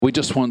We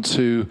just want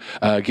to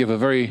give a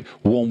very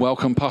warm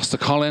welcome. Pastor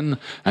Colin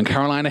and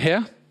Caroline are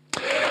here.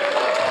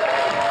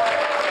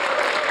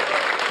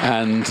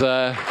 And,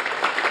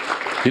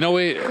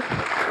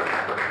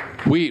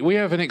 we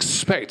have an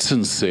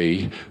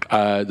expectancy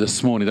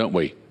this morning, don't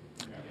we?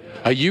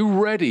 Are you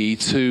ready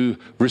to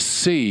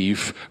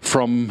receive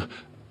from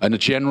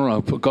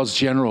God's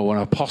general, an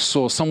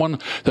apostle, someone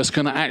that's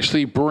going to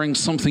actually bring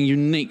something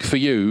unique for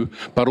you,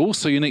 but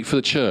also unique for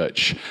the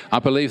church? I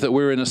believe that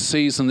we're in a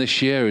season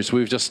this year, as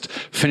we've just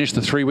finished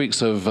the 3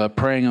 weeks of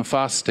praying and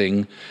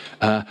fasting,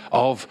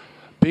 of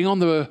being on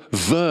the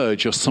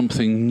verge of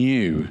something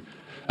new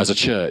as a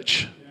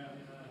church.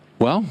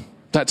 Well,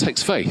 that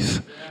takes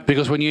faith,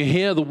 because when you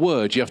hear the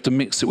word, you have to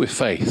mix it with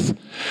faith.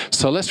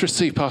 So let's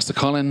receive Pastor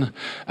Colin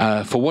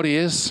for what he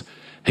is.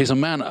 He's a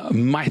man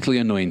mightily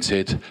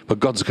anointed,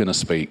 but God's going to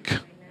speak.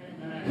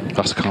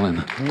 Pastor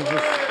Colin.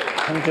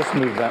 Can you just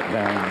move that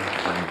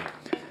down?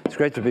 It's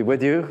great to be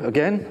with you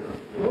again.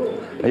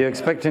 Are you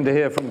expecting to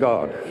hear from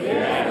God?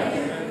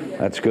 Yes.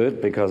 That's good,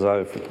 because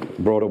I've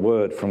brought a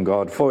word from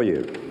God for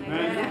you.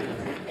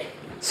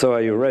 So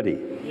are you ready?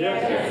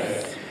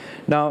 Yes.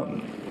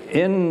 Now,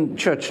 in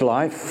church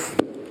life,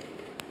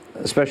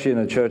 especially in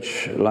a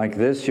church like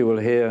this, you will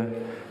hear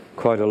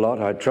quite a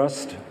lot, I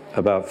trust,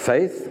 about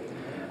faith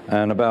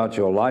and about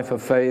your life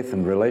of faith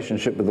and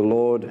relationship with the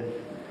Lord,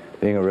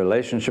 being a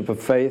relationship of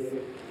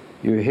faith.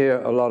 You hear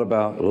a lot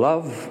about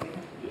love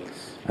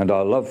and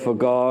our love for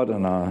God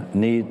and our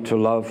need to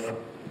love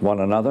one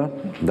another.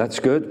 That's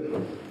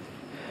good.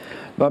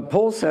 But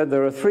Paul said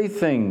there are 3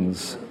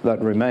 things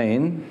that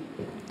remain: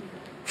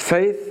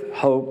 faith,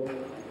 hope,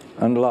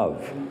 and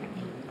love.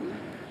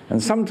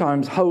 And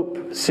sometimes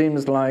hope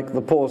seems like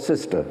the poor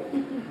sister,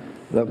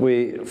 that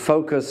we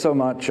focus so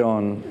much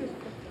on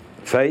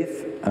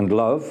faith and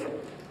love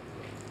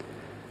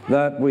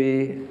that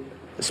we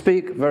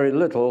speak very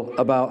little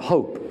about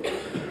hope,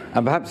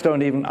 and perhaps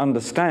don't even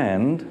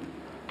understand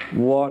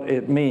what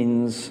it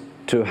means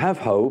to have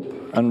hope,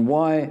 and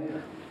why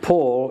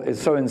Paul is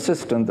so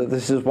insistent that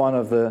this is one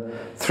of the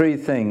 3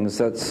 things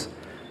that's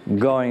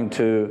going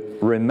to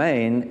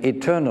remain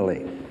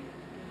eternally.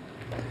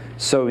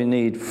 So we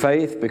need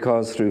faith,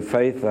 because through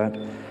faith that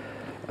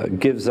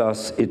gives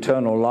us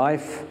eternal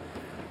life,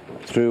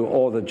 through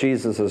all that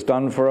Jesus has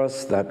done for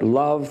us, that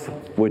love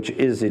which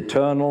is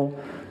eternal,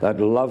 that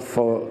love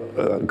for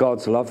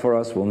God's love for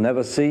us will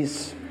never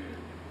cease.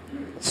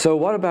 So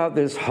what about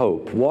this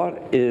hope?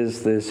 What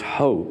is this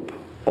hope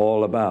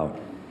all about?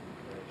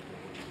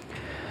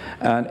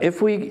 And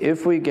if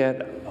we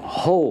get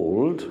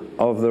hold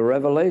of the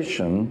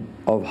revelation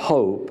of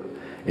hope,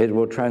 it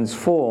will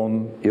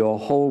transform your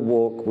whole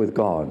walk with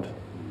God.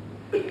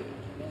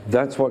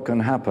 That's what can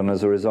happen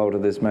as a result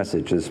of this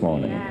message this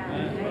morning.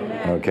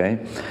 Okay?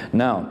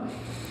 Now,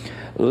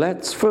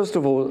 let's first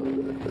of all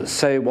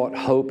say what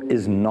hope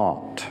is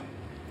not.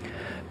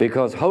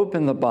 Because hope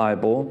in the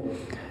Bible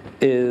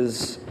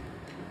is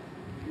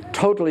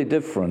totally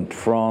different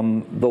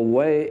from the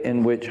way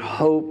in which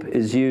hope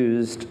is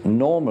used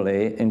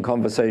normally in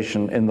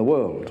conversation in the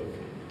world.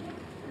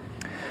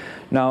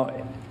 Now,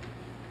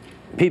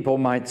 people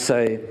might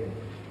say,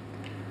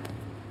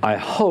 I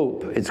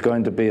hope it's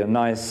going to be a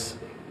nice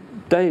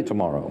day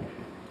tomorrow.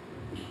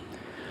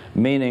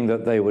 Meaning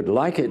that they would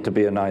like it to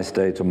be a nice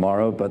day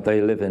tomorrow, but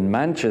they live in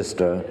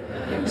Manchester,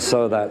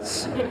 so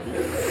that's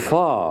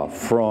far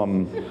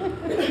from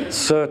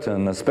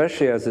certain,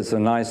 especially as it's a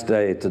nice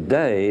day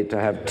today. To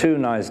have 2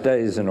 nice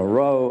days in a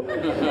row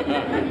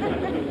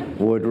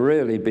would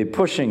really be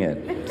pushing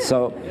it.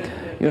 So,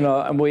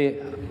 and we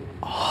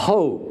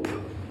hope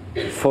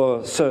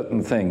for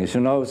certain things.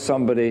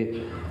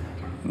 Somebody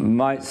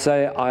might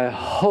say, I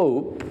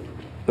hope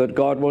that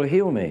God will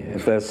heal me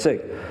if they're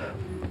sick.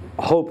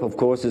 Hope, of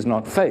course, is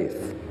not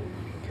faith.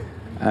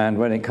 And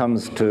when it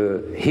comes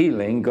to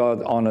healing,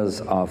 God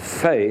honors our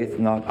faith,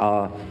 not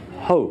our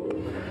hope.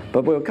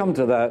 But we'll come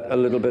to that a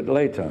little bit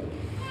later.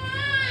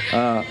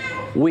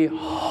 We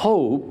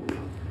hope,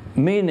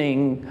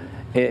 meaning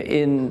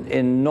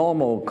in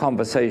normal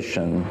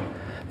conversation,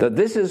 that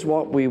this is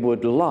what we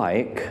would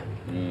like,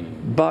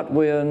 but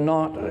we're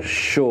not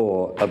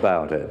sure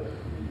about it.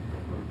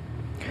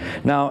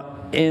 Now,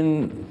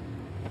 in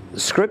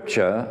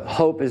Scripture,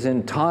 hope is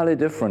entirely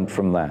different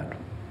from that,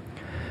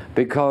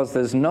 because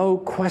there's no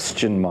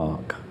question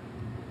mark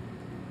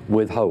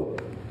with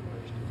hope.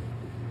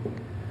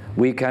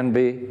 We can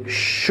be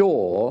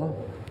sure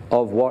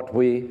of what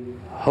we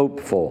hope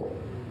for.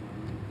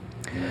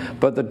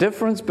 But the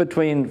difference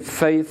between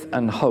faith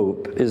and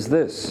hope is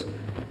this.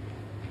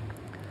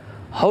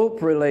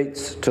 Hope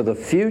relates to the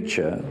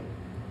future.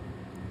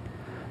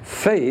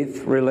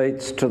 Faith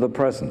relates to the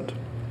present.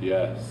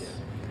 Yes.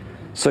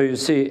 So you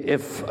see,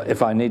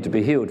 if I need to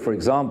be healed, for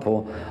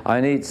example, I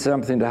need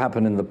something to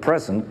happen in the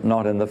present,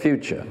 not in the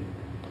future.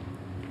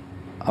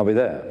 Are we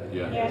there?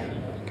 Yeah.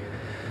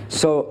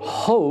 So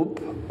hope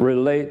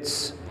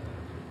relates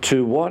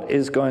to what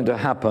is going to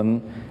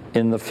happen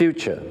in the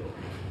future.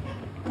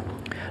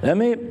 Let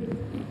me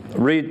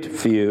read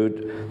for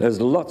you There's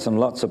lots and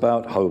lots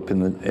about hope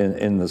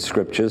in the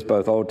scriptures,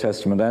 both Old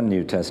Testament and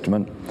New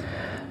Testament.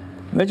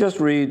 Let me just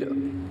read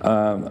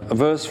a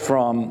verse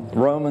from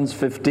Romans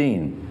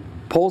 15.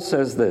 Paul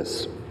says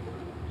this: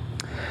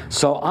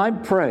 "So I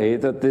pray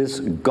that this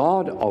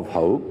God of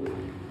hope,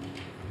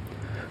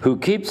 who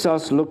keeps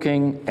us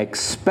looking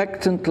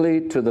expectantly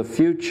to the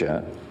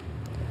future,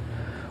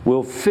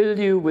 will fill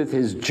you with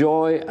his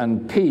joy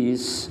and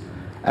peace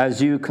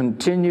as you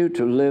continue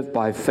to live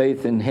by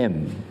faith in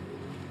him.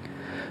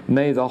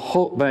 May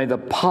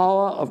the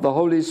power of the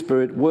Holy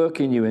Spirit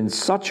work in you in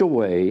such a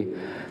way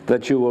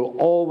that you will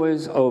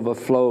always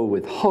overflow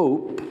with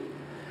hope,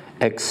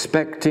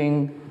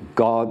 expecting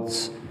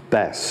God's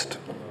best."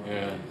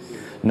 Yes.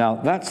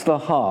 Now, that's the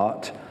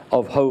heart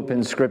of hope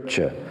in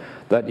Scripture,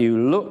 that you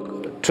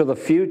look to the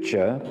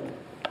future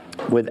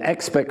with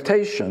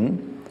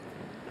expectation,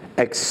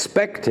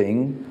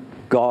 expecting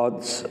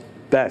God's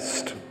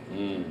best.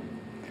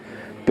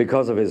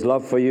 Because of his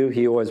love for you,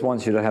 he always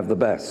wants you to have the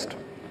best.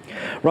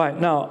 Right,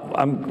 now,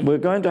 we're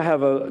going to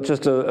have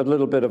just a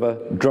little bit of a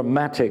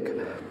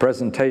dramatic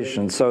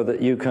presentation so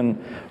that you can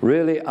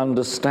really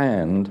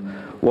understand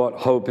what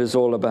hope is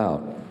all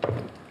about.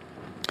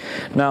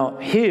 Now,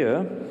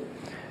 here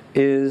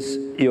is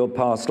your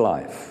past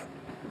life.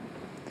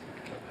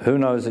 Who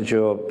knows that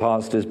your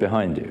past is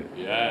behind you?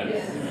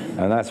 Yes.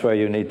 And that's where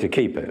you need to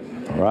keep it,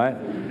 right?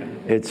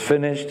 It's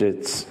finished.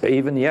 It's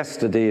even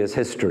yesterday is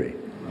history.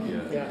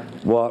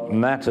 What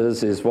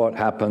matters is what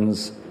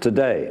happens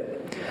today.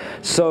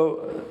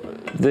 So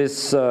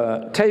this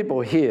table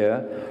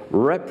here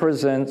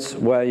represents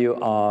where you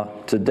are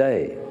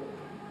today.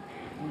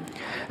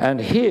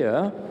 And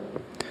here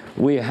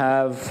we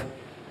have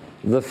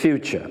the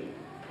future.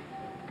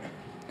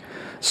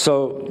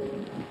 So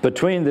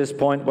between this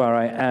point where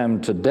I am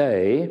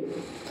today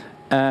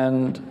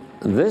and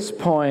this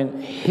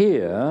point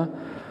here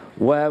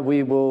where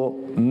we will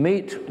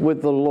meet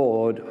with the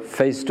Lord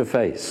face to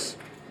face,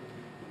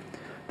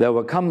 there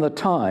will come the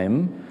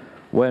time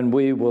when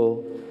we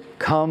will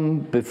come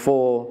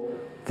before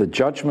the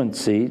judgment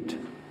seat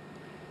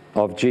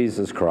of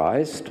Jesus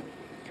Christ,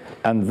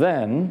 and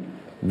then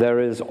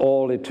there is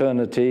all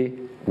eternity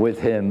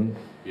with him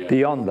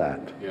beyond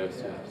that.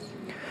 Yes.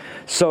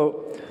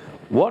 So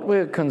what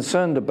we're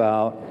concerned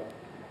about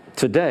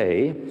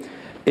today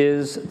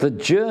is the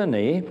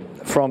journey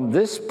from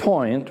this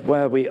point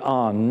where we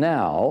are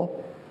now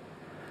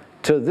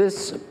to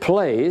this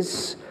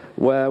place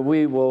where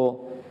we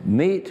will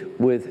meet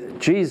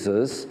with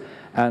Jesus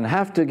and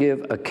have to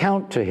give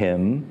account to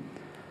him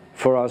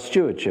for our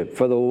stewardship,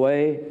 for the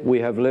way we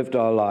have lived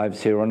our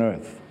lives here on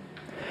earth.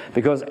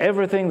 Because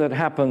everything that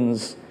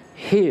happens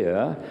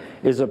here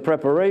is a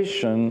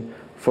preparation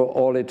for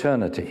all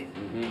eternity.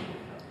 Mm-hmm.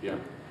 Yeah.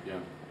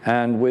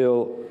 And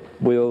we'll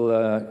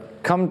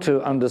come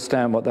to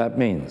understand what that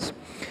means.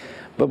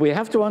 But we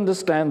have to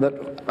understand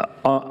that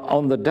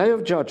on the day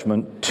of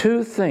judgment,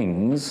 two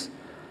things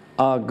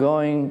are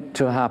going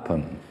to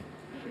happen.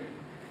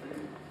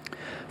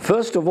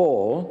 First of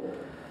all,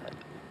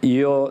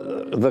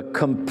 the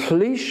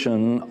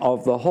completion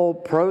of the whole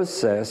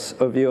process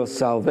of your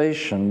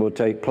salvation will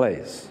take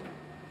place.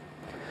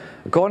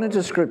 According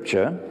to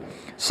Scripture,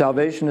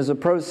 salvation is a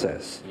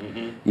process.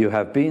 Mm-hmm. You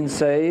have been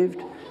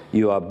saved,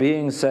 you are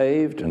being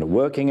saved and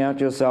working out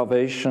your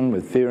salvation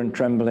with fear and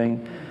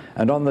trembling,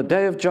 and on the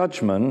day of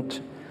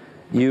judgment,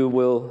 you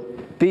will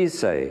be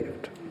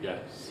saved.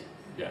 Yes.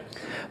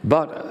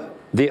 But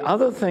the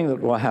other thing that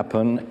will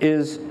happen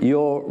is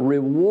your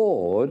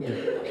reward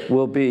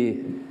will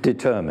be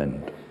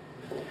determined.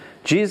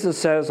 Jesus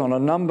says on a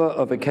number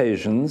of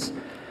occasions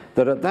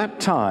that at that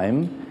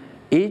time,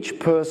 each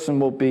person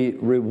will be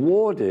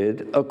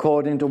rewarded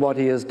according to what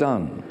he has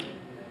done.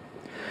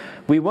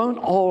 We won't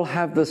all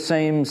have the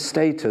same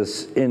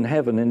status in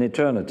heaven in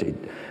eternity.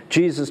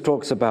 Jesus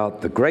talks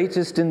about the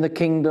greatest in the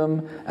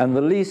kingdom and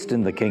the least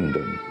in the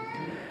kingdom.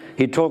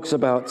 He talks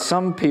about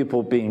some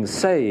people being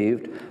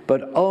saved,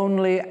 but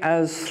only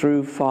as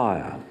through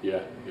fire.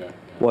 Yeah.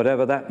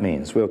 Whatever that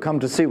means. We'll come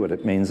to see what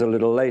it means a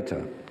little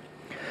later.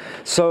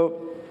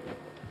 So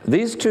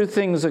these two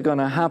things are going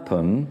to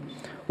happen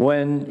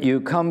when you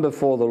come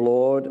before the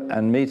Lord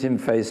and meet him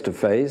face to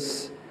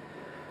face.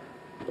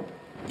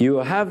 You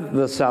have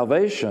the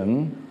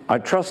salvation. I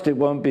trust it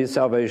won't be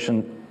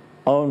salvation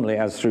only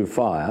as through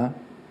fire.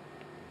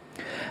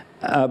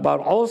 But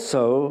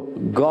also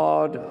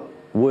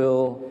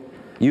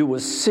you will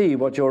see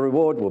what your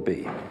reward will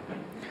be.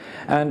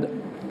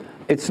 And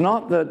it's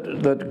not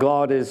that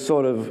God is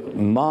sort of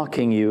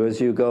marking you as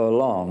you go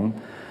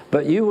along,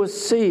 but you will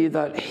see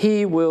that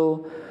he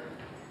will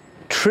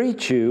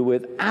treat you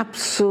with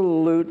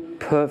absolute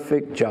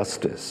perfect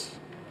justice.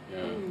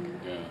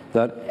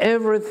 That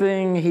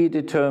everything he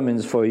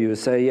determines for you,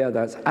 say, yeah,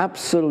 that's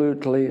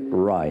absolutely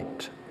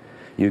right.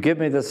 You give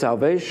me the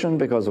salvation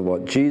because of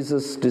what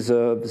Jesus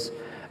deserves,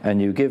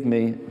 and you give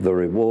me the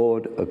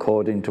reward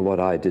according to what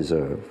I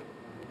deserve.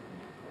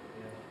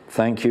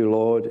 Thank you,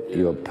 Lord.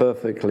 You are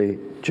perfectly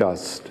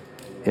just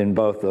in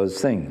both those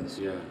things.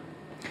 Yeah.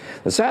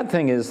 The sad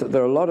thing is that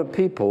there are a lot of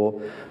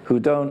people who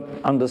don't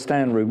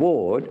understand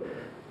reward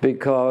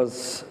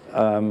because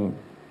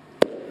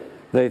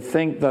they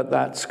think that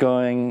that's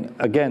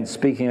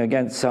speaking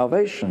against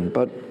salvation.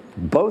 But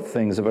both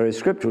things are very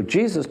scriptural.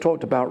 Jesus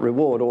talked about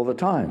reward all the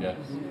time. Yes.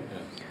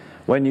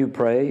 When you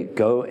pray,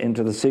 go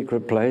into the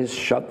secret place,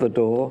 shut the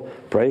door,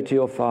 pray to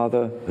your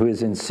Father who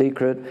is in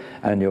secret,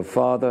 and your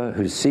Father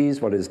who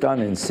sees what is done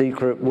in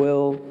secret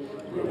will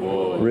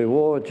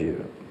reward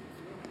you.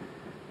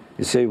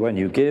 You see, when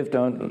you give,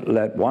 don't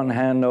let one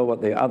hand know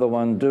what the other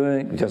one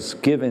doing.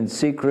 Just give in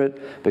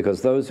secret,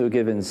 because those who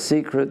give in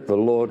secret, the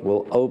Lord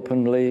will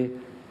openly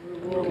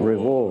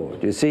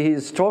reward. You see,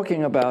 he's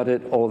talking about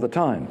it all the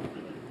time.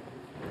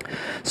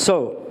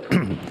 So,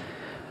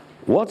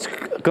 what's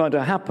going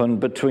to happen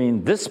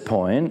between this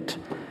point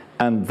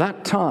and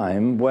that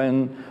time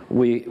when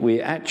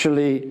we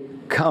actually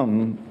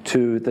come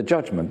to the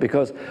judgment?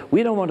 Because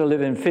we don't want to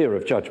live in fear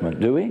of judgment,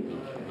 do we?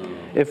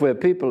 If we're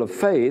people of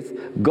faith,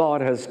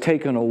 God has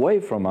taken away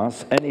from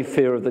us any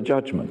fear of the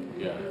judgment.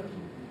 Yeah.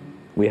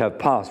 We have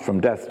passed from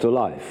death to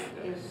life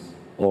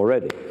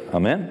already.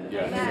 Amen?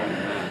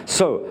 Yes.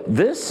 So,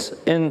 this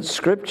in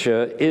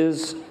Scripture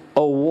is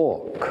a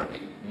walk.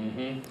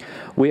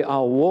 We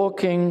are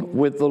walking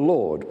with the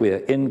Lord. We are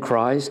in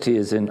Christ. He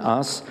is in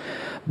us.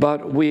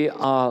 But we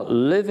are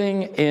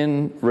living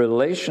in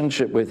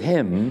relationship with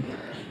Him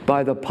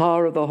by the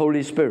power of the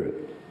Holy Spirit.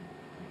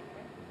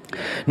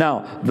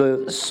 Now,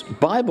 the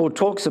Bible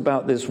talks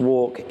about this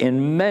walk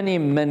in many,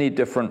 many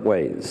different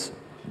ways.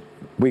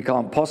 We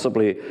can't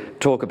possibly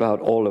talk about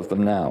all of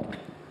them now.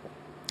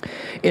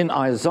 In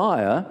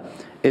Isaiah,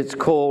 it's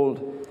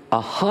called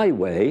a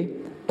highway,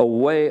 a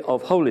way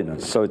of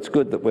holiness. So it's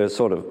good that we're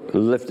sort of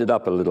lifted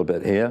up a little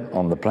bit here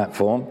on the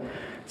platform.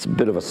 It's a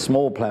bit of a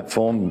small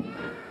platform.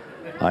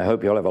 I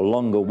hope you'll have a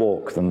longer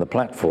walk than the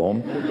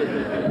platform.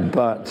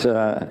 But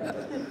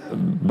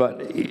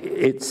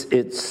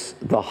it's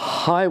the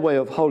highway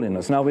of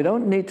holiness. Now, we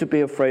don't need to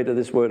be afraid of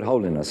this word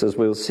holiness, as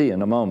we'll see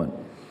in a moment.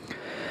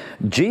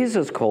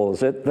 Jesus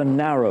calls it the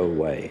narrow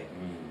way.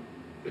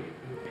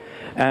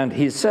 And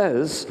he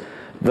says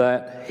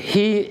that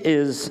he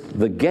is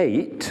the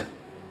gate.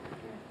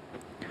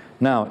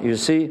 Now, you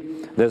see,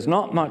 there's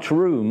not much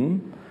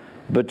room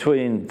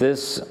between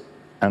this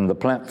and the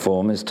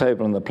platform, his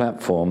table and the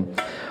platform.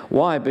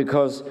 Why?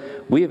 Because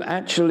we've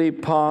actually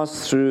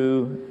passed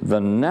through the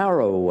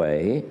narrow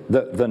way,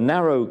 the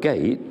narrow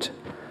gate,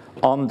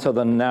 onto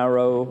the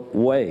narrow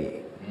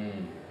way.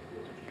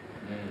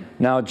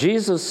 Now,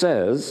 Jesus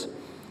says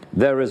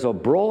there is a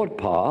broad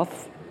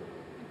path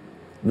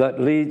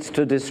that leads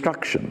to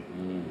destruction.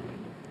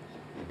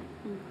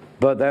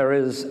 But there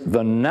is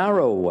the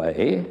narrow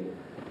way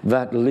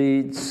that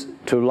leads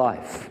to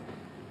life.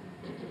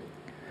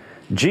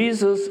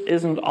 Jesus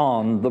isn't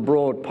on the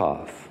broad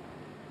path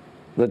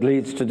that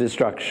leads to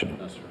destruction.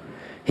 That's right.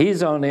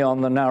 He's only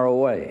on the narrow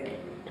way.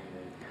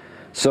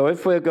 So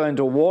if we're going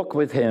to walk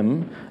with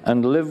him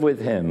and live with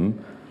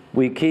him,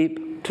 we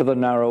keep to the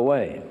narrow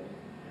way.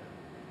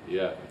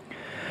 Yeah.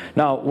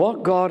 Now,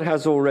 what God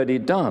has already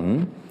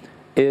done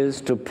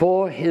is to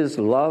pour his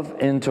love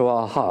into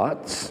our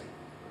hearts.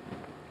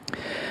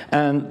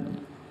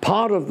 And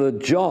part of the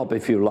job,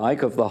 if you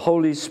like, of the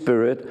Holy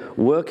Spirit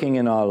working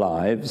in our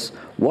lives,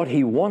 what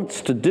he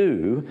wants to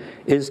do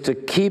is to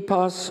keep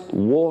us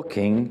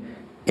walking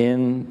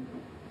in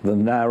the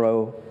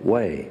narrow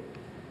way.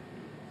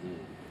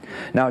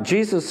 Now,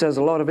 Jesus says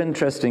a lot of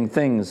interesting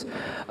things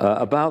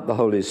about the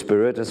Holy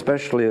Spirit,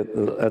 especially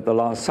at the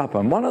Last Supper.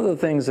 And one of the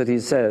things that he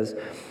says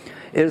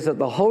is that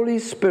the Holy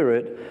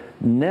Spirit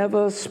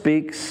never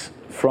speaks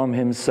from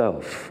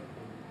himself.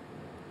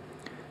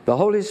 The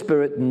Holy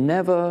Spirit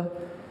never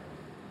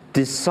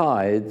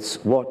decides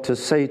what to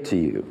say to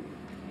you.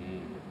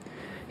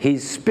 He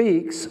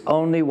speaks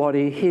only what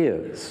he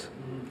hears.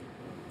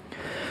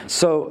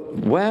 So,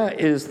 where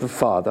is the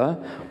Father?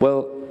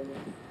 Well,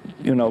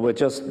 we're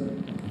just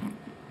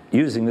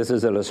using this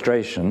as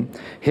illustration.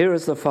 Here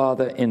is the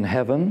Father in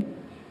heaven,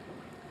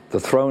 the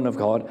throne of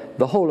God.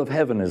 The whole of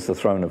heaven is the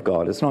throne of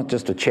God. It's not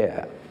just a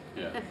chair.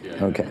 Yeah.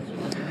 Okay.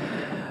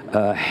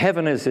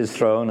 Heaven is his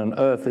throne and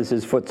earth is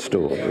his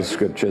footstool, the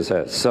scripture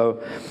says.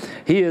 So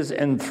he is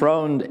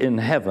enthroned in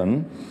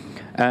heaven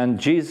and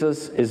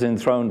Jesus is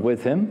enthroned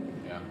with him.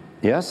 Yeah.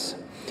 Yes?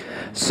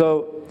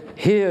 So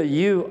here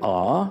you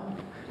are.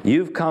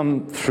 You've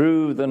come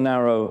through the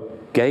narrow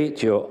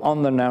gate. You're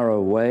on the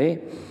narrow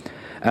way.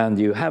 And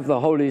you have the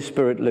Holy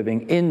Spirit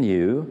living in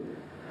you.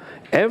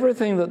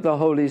 Everything that the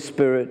Holy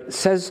Spirit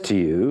says to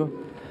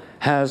you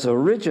has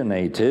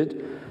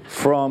originated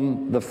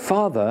from the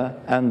Father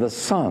and the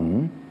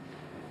Son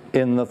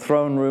in the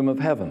throne room of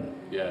heaven.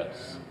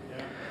 Yes.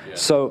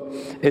 So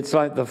it's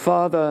like the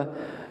Father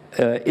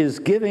is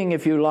giving,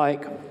 if you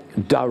like,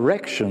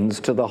 directions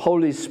to the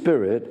Holy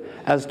Spirit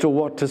as to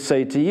what to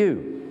say to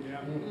you.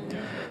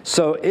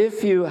 So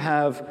if you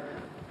have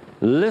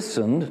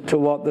listened to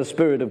what the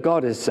Spirit of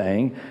God is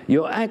saying,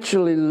 you're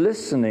actually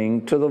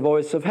listening to the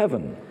voice of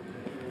heaven.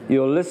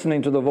 You're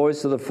listening to the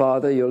voice of the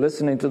Father, you're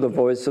listening to the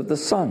voice of the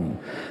Son,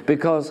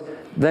 because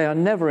they are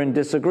never in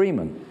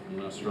disagreement.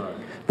 That's right.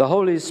 The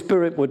Holy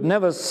Spirit would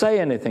never say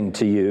anything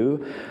to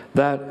you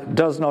that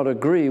does not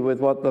agree with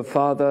what the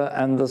Father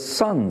and the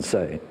Son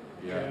say.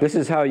 Yeah. This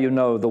is how you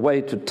know the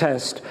way to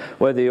test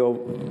whether you're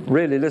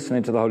really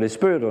listening to the Holy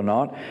Spirit or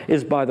not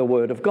is by the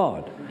Word of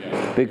God.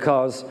 Yeah.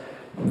 Because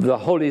the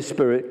Holy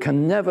Spirit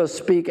can never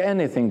speak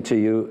anything to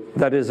you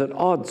that is at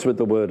odds with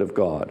the Word of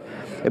God.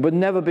 It would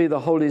never be the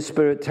Holy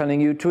Spirit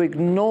telling you to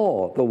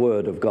ignore the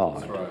Word of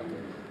God. That's right.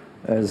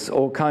 There's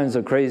all kinds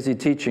of crazy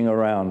teaching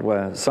around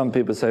where some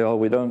people say, oh,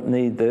 we don't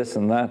need this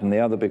and that and the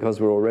other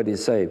because we're already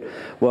saved.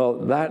 Well,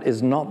 that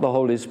is not the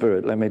Holy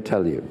Spirit, let me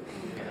tell you.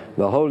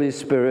 The Holy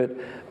Spirit,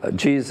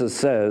 Jesus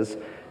says,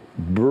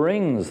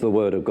 brings the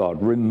Word of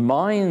God,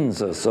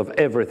 reminds us of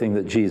everything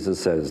that Jesus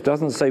says.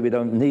 Doesn't say we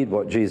don't need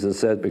what Jesus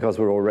said because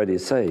we're already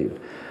saved.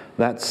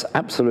 That's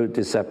absolute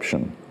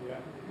deception.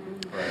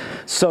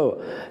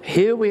 So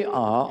here we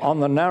are on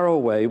the narrow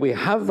way. We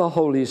have the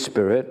Holy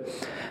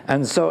Spirit.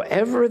 And so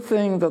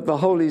everything that the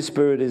Holy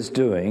Spirit is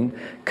doing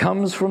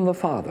comes from the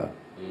Father.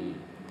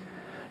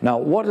 Now,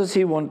 what does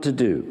he want to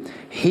do?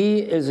 He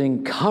is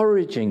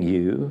encouraging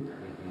you.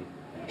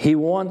 He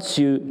wants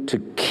you to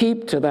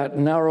keep to that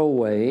narrow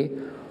way,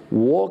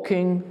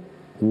 walking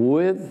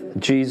with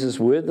Jesus,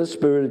 with the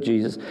Spirit of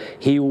Jesus.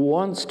 He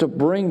wants to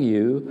bring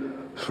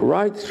you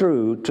right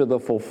through to the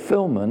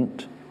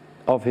fulfillment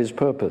of his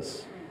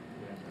purpose.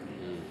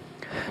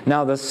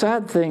 Now, the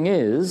sad thing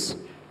is,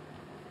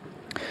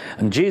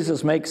 and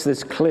Jesus makes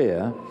this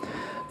clear,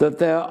 that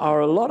there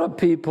are a lot of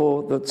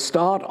people that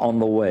start on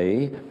the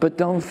way but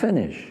don't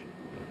finish.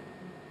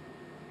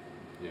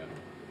 Yeah.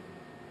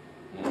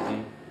 Mm-hmm.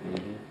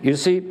 Mm-hmm. You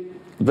see,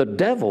 the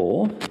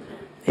devil,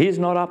 he's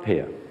not up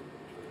here.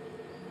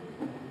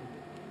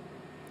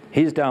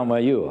 He's down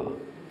where you are.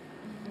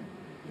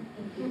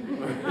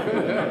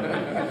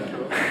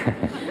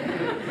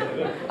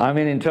 I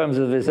mean, in terms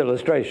of this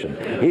illustration,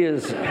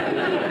 he's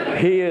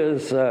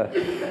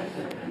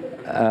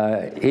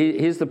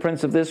the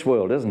prince of this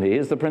world, isn't he?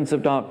 He's the prince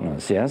of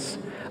darkness, yes?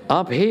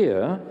 Up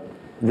here,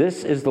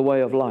 this is the way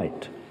of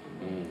light.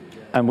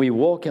 And we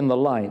walk in the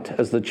light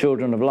as the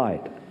children of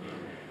light.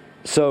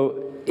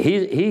 So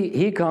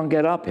he can't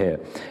get up here.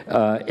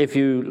 If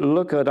you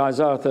look at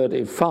Isaiah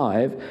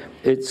 35,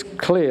 it's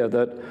clear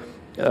that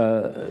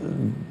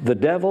the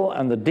devil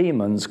and the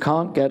demons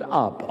can't get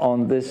up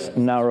on this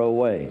narrow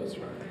way.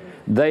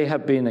 They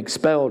have been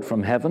expelled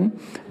from heaven.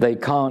 They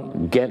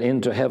can't get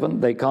into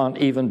heaven. They can't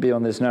even be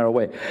on this narrow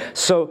way.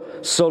 So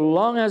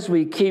long as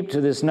we keep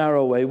to this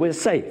narrow way, we're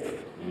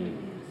safe.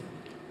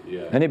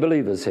 Yeah. Any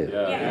believers here?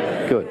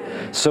 Yeah.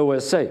 Good. So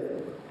we're safe.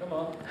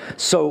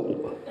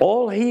 So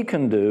all he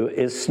can do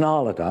is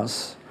snarl at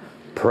us,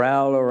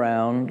 prowl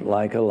around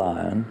like a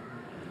lion,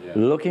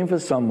 looking for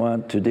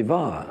someone to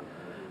devour.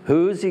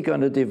 Who's he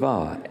going to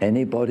devour?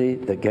 Anybody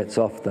that gets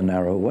off the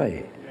narrow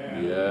way.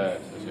 Yes.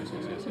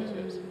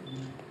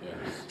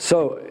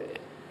 So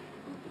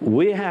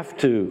we have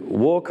to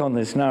walk on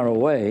this narrow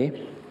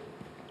way,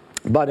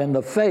 but in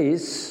the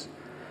face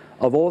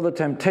of all the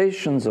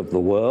temptations of the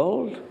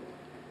world,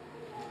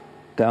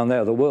 down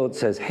there the world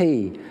says,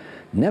 hey,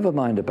 never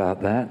mind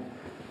about that.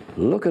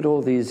 Look at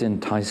all these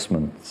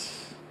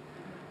enticements.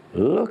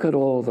 Look at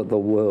all that the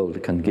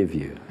world can give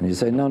you. And you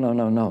say,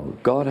 no.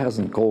 God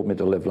hasn't called me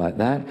to live like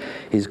that.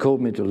 He's called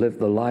me to live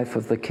the life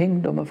of the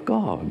kingdom of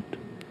God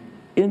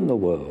in the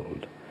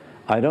world.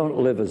 I don't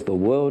live as the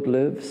world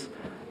lives.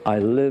 I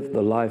live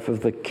the life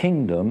of the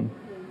kingdom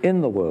in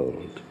the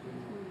world.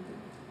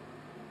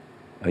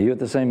 Are you at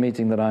the same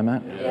meeting that I'm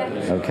at?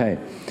 Yes. Okay.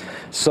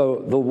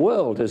 So the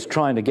world is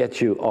trying to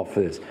get you off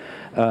this.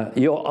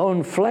 Your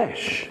own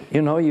flesh,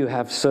 you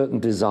have certain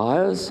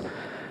desires,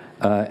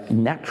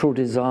 natural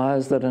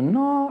desires that are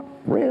not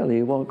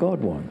really what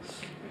God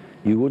wants.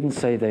 You wouldn't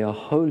say they are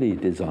holy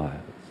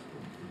desires.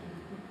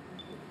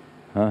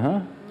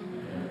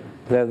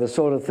 They're the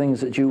sort of things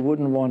that you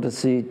wouldn't want to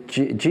see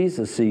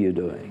Jesus see you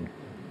doing.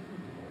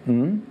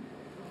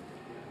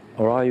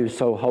 Or are you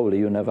so holy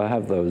you never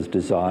have those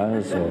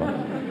desires,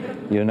 or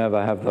you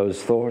never have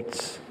those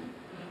thoughts?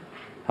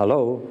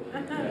 Hello?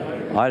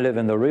 I live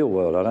in the real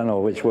world. I don't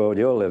know which world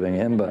you're living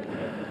in, but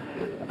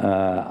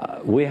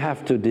we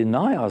have to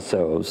deny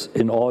ourselves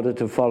in order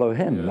to follow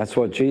him. That's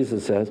what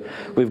Jesus says.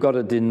 We've got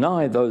to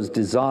deny those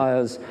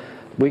desires.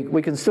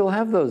 We can still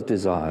have those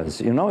desires.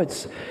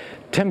 It's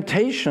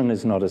temptation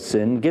is not a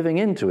sin. Giving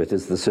into it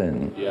is the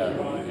sin.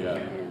 Yeah.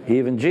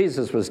 Even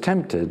Jesus was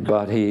tempted,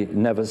 but he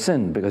never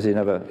sinned because he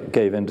never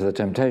gave in to the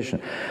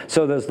temptation.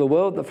 So there's the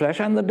world, the flesh,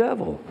 and the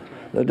devil.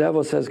 The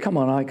devil says, come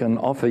on, I can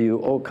offer you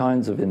all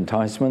kinds of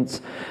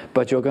enticements,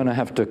 but you're going to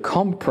have to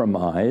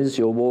compromise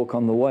your walk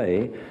on the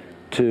way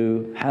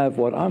to have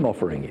what I'm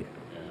offering you.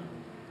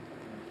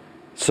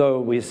 So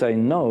we say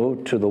no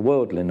to the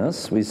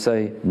worldliness. We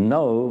say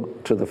no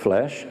to the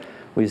flesh.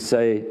 We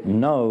say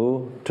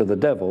no to the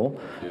devil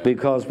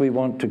because we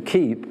want to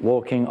keep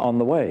walking on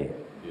the way.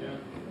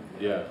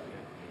 Yeah.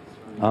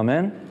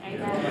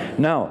 Amen?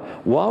 Now,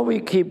 while we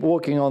keep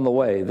walking on the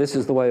way, this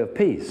is the way of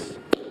peace.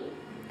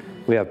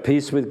 We have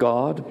peace with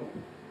God,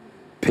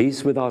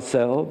 peace with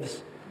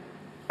ourselves,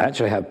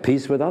 actually have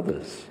peace with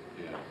others.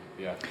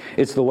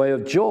 It's the way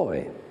of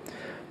joy,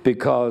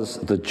 because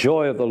the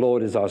joy of the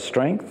Lord is our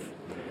strength.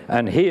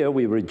 And here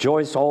we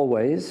rejoice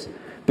always,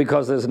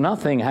 because there's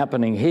nothing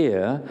happening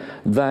here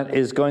that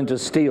is going to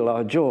steal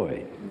our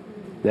joy.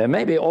 There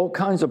may be all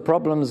kinds of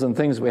problems and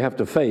things we have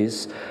to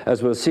face,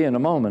 as we'll see in a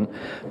moment,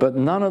 but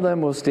none of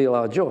them will steal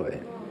our joy.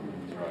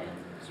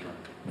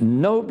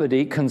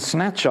 Nobody can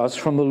snatch us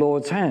from the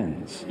Lord's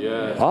hands.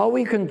 Or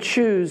we can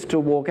choose to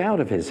walk out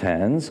of his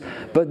hands,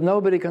 but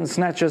nobody can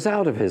snatch us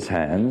out of his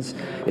hands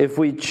if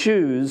we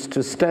choose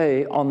to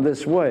stay on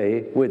this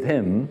way with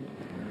him,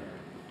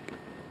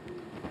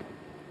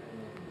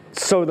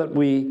 so that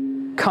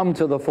we come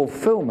to the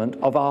fulfillment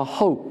of our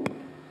hope.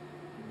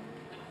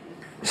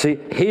 See,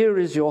 here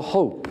is your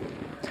hope.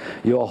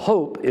 Your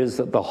hope is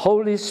that the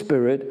Holy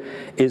Spirit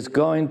is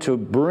going to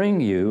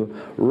bring you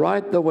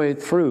right the way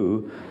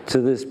through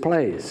to this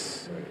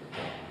place.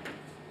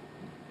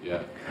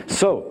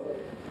 So,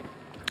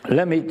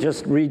 let me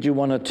just read you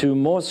one or two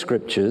more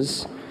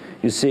scriptures,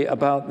 you see,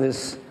 about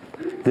this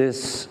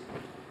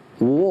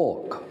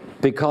walk.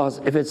 Because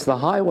if it's the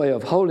highway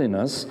of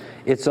holiness,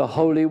 it's a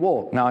holy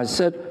walk. Now, I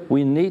said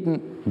we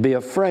needn't be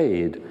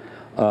afraid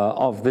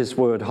of this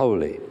word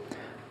holy.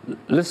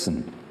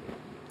 Listen,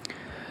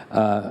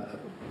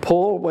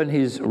 Paul, when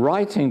he's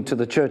writing to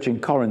the church in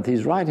Corinth,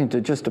 he's writing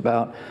to just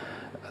about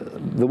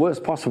the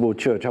worst possible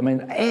church. I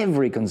mean,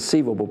 every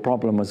conceivable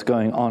problem was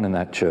going on in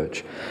that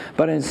church.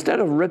 But instead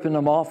of ripping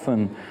them off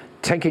and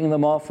taking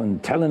them off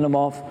and telling them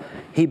off,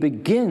 he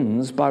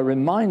begins by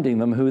reminding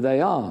them who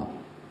they are.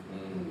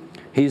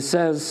 He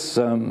says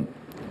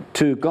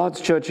to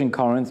God's church in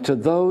Corinth, to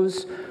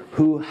those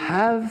who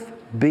have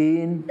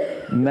been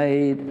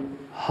made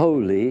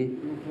holy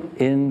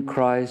in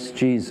Christ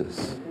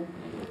Jesus.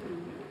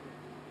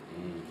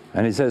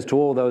 And he says to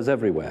all those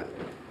everywhere,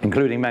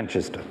 including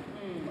Manchester.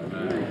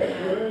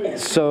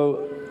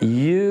 So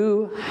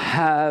you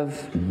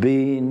have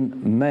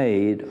been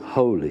made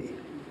holy.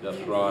 That's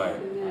right.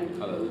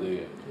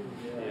 Hallelujah.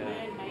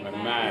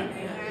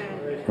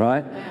 Amen.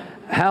 Right?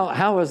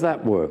 How has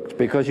that worked?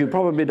 Because you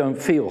probably don't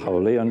feel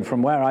holy, and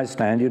from where I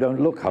stand, you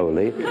don't look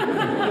holy.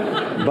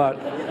 But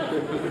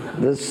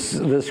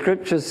the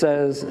scripture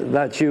says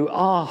that you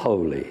are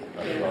holy.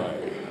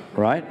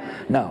 Right?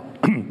 Now,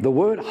 the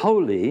word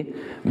holy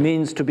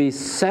means to be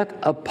set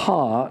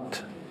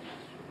apart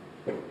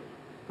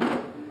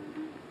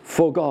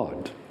for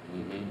God.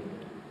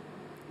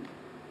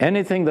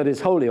 Anything that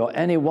is holy, or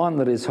anyone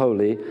that is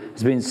holy,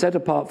 has been set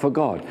apart for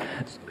God.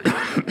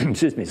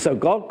 Excuse me. So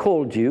God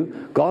called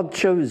you, God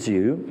chose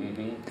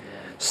you.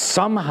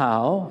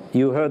 Somehow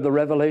you heard the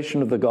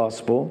revelation of the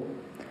gospel.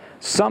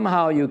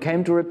 Somehow you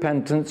came to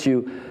repentance.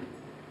 You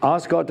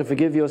asked God to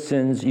forgive your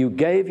sins. You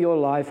gave your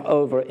life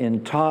over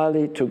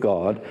entirely to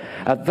God.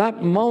 At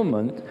that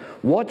moment,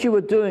 what you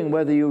were doing,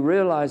 whether you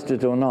realized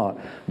it or not,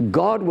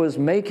 God was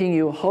making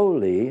you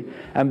holy.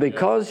 And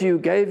because you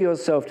gave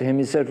yourself to him,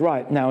 he said,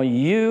 right, now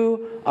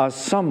you are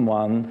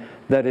someone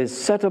that is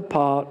set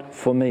apart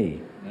for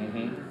me.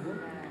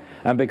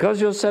 And because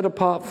you're set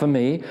apart for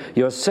me,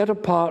 you're set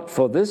apart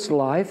for this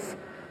life,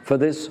 for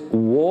this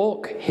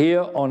walk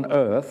here on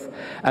earth,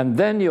 and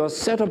then you're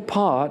set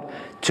apart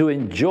to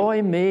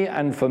enjoy me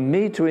and for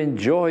me to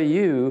enjoy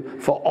you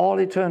for all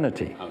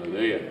eternity.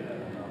 Hallelujah.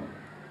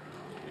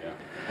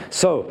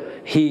 So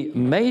he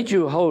made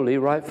you holy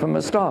right from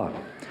the start.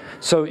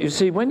 So you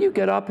see, when you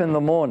get up in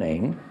the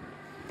morning,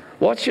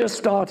 what's your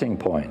starting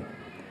point?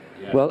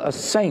 Well, a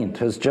saint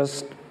has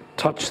just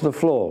touched the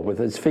floor with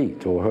his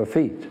feet or her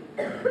feet.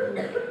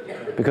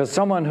 Because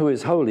someone who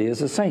is holy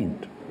is a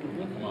saint.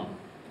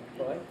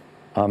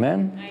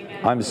 Amen?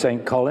 I'm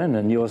Saint Colin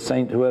and you're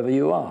Saint whoever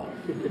you are.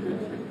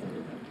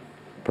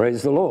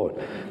 Praise the Lord.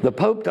 The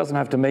Pope doesn't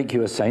have to make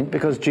you a saint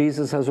because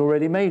Jesus has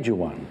already made you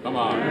one. Come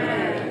on.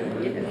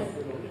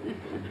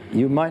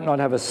 You might not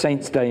have a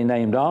saint's day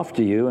named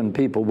after you and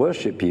people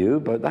worship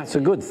you, but that's a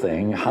good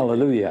thing.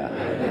 Hallelujah.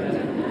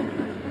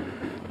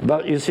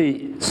 But you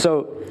see,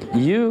 so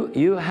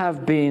you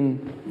have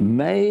been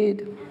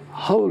made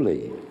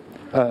holy.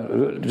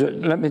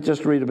 Let me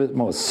just read a bit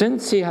more.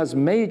 Since he has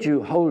made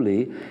you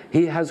holy,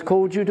 he has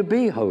called you to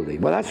be holy.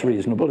 Well, that's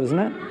reasonable, isn't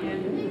it?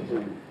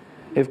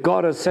 If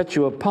God has set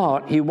you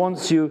apart, he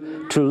wants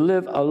you to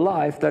live a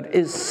life that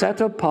is set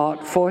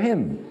apart for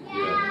him.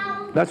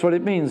 That's what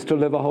it means to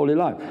live a holy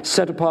life.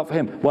 Set apart for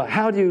him. Well,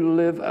 how do you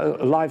live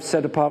a life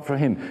set apart for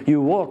him?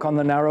 You walk on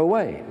the narrow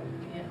way.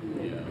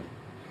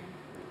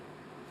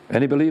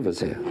 Any believers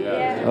here?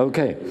 Yeah.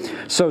 Okay.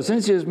 So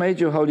since he has made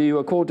you holy, you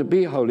are called to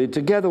be holy,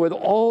 together with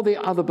all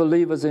the other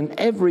believers in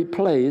every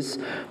place,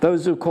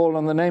 those who call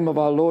on the name of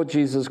our Lord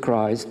Jesus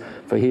Christ,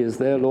 for he is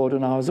their Lord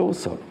and ours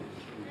also.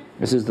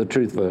 This is the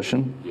truth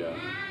version. Yeah.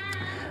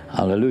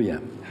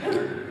 Hallelujah.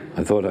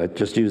 I thought I'd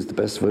just use the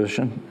best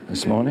version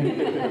this morning.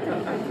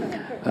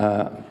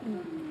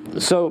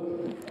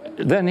 So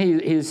then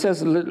he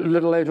says a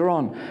little later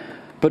on,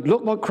 but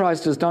look what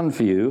Christ has done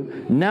for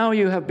you. Now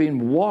you have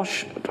been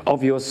washed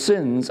of your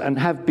sins and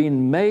have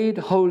been made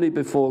holy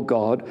before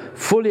God,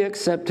 fully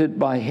accepted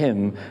by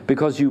him,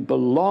 because you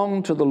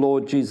belong to the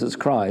Lord Jesus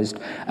Christ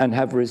and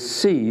have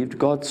received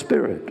God's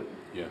Spirit.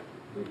 Yeah.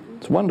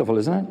 It's wonderful,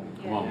 isn't it?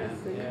 Wow.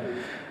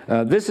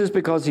 This is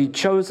because he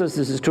chose us,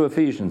 this is to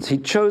Ephesians, he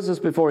chose us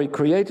before he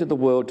created the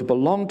world to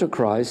belong to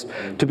Christ,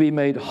 to be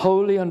made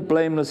holy and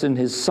blameless in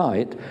his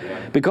sight.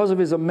 Because of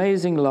his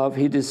amazing love,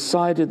 he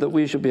decided that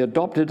we should be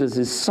adopted as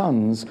his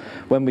sons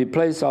when we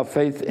place our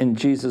faith in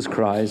Jesus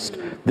Christ.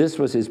 This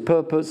was his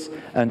purpose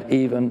and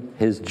even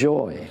his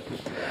joy.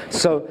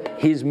 So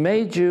he's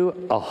made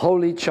you a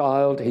holy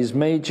child, he's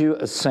made you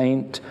a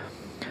saint.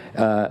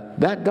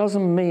 That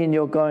doesn't mean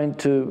you're going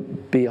to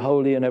be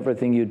holy in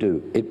everything you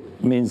do.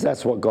 It means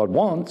that's what God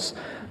wants,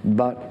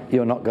 but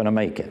you're not going to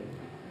make it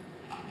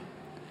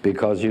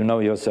because you know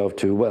yourself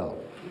too well.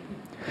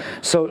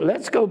 So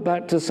let's go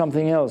back to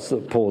something else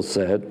that Paul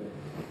said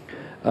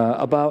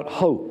about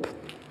hope.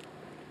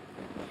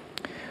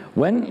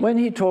 When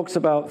he talks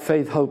about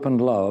faith, hope, and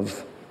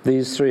love,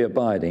 these three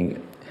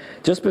abiding,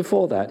 just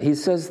before that, he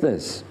says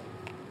this: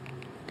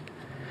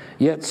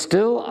 "Yet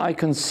still I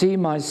can see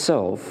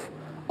myself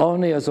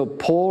only as a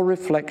poor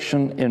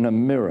reflection in a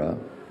mirror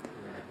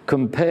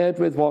compared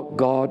with what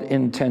God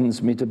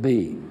intends me to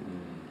be.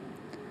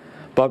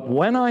 But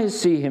when I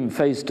see him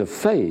face to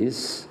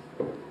face,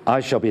 I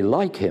shall be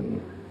like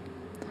him.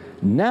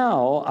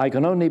 Now I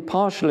can only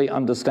partially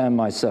understand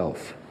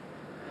myself,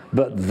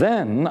 but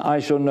then I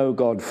shall know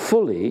God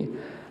fully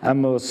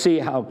and will see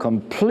how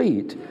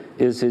complete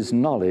is his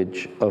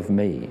knowledge of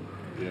me."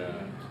 Yeah.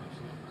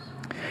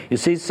 You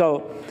see,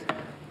 so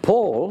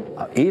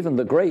Paul, even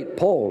the great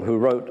Paul, who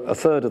wrote a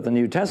third of the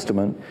New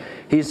Testament,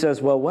 he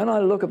says, well, when I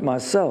look at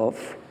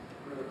myself,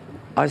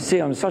 I see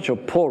I'm such a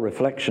poor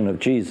reflection of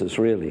Jesus,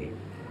 really.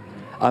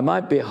 I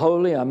might be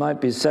holy, I might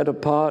be set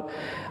apart,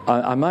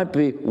 I might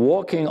be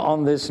walking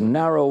on this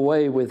narrow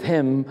way with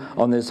him,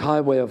 on this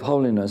highway of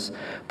holiness,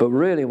 but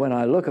really when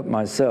I look at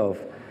myself,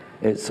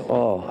 it's,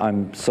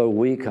 I'm so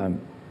weak,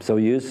 I'm so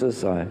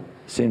useless, I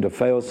seem to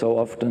fail so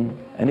often.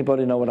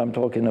 Anybody know what I'm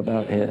talking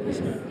about here?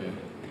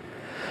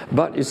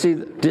 But you see,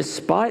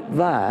 despite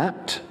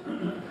that,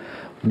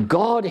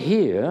 God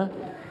here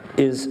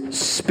is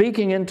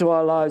speaking into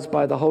our lives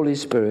by the Holy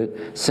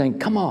Spirit, saying,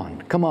 come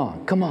on, come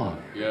on, come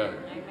on. Yeah.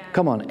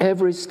 Come on,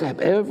 every step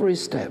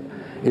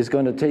is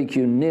going to take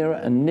you nearer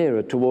and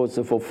nearer towards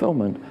the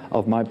fulfillment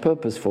of my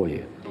purpose for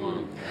you. Come on.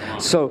 Come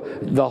on. So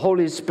the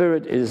Holy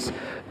Spirit is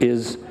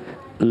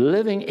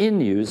living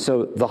in you,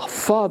 so the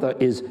Father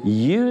is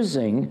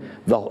using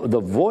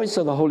the voice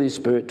of the Holy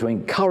Spirit to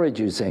encourage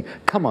you, saying,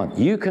 come on,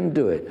 you can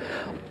do it.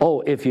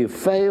 Oh, if you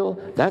fail,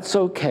 that's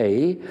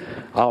okay.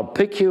 I'll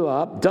pick you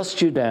up,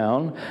 dust you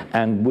down,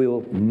 and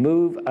we'll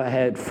move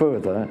ahead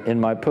further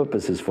in my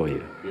purposes for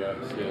you. Yes.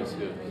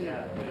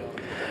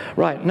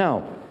 Right,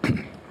 now,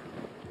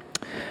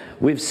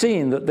 we've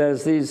seen that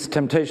there's these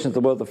temptations of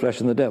the world, the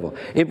flesh, and the devil.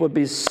 It would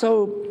be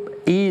so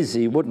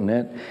easy, wouldn't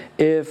it,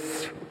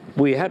 if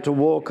we had to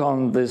walk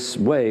on this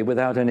way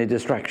without any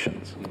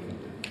distractions.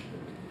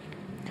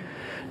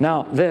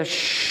 Now, there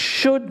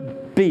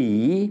should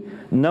be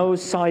no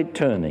side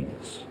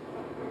turnings.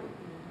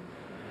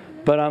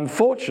 But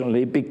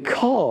unfortunately,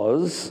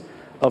 because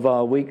of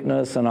our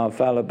weakness and our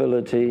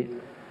fallibility,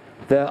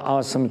 there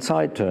are some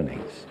side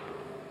turnings.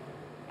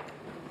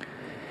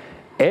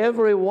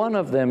 Every one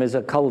of them is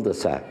a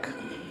cul-de-sac,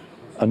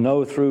 a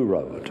no-through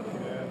road.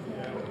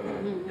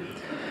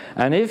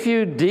 And if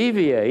you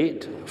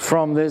deviate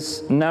from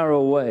this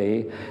narrow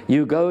way,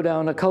 you go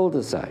down a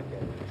cul-de-sac.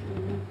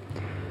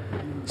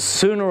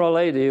 Sooner or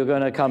later, you're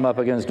going to come up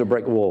against a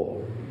brick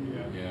wall.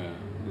 Yeah.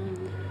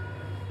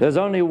 There's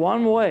only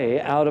one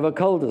way out of a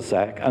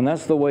cul-de-sac, and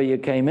that's the way you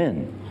came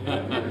in.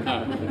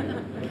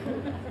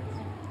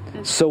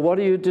 So what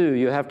do?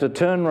 You have to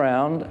turn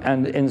around,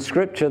 and in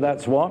Scripture,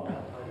 that's what?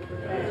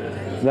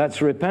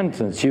 That's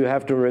repentance. You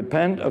have to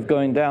repent of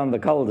going down the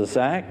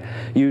cul-de-sac.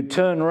 You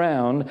turn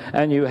around,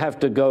 and you have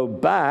to go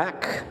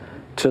back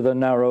to the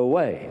narrow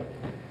way.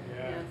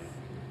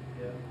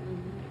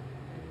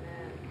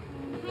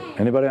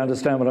 Anybody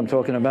understand what I'm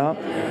talking about?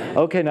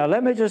 Okay, now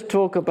let me just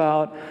talk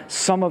about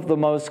some of the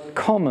most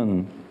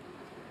common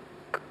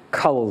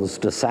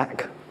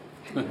cul-de-sac,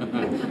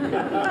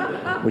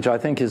 which I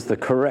think is the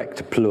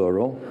correct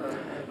plural,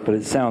 but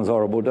it sounds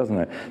horrible, doesn't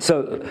it?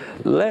 So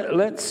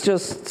let's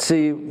just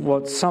see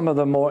what some of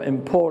the more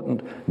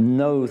important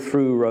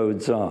no-through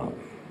roads are.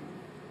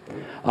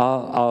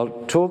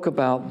 I'll talk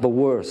about the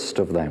worst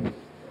of them.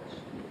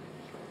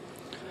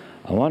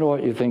 I wonder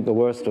what you think the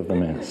worst of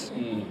them is.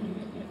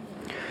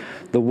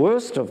 The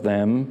worst of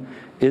them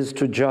is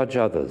to judge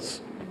others.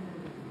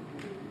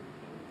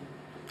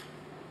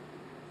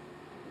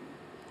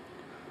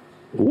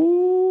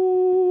 Ooh.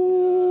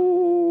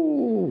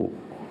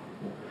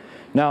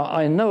 Now,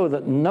 I know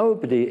that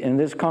nobody in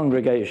this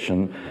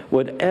congregation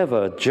would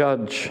ever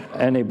judge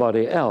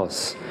anybody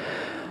else.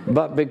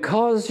 But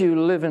because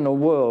you live in a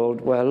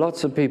world where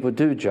lots of people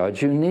do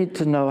judge, you need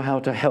to know how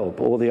to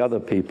help all the other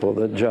people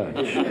that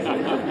judge.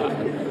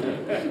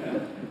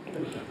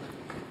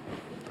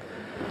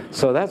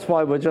 So that's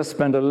why we'll just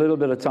spend a little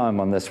bit of time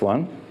on this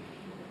one.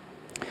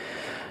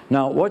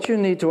 Now, what you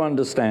need to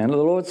understand, the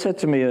Lord said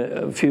to me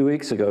a few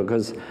weeks ago,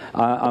 because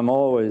I'm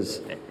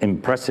always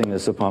impressing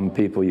this upon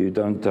people, you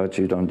don't touch,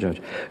 you don't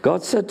judge.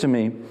 God said to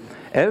me,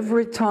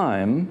 every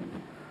time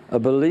a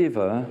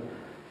believer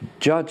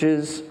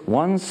judges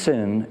one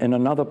sin in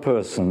another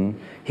person,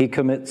 he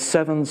commits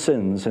 7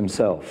 sins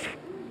himself.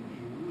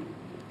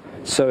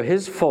 So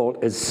his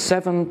fault is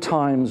 7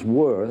 times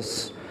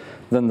worse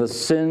than the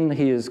sin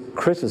he is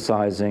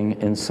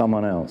criticizing in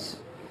someone else.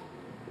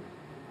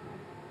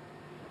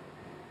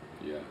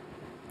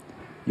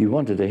 You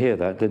wanted to hear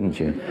that, didn't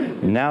you?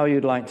 Now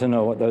you'd like to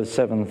know what those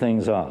 7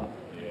 things are.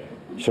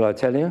 Shall I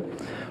tell you?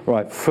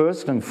 Right,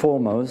 first and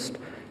foremost,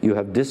 you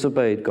have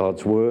disobeyed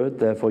God's word,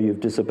 therefore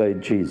you've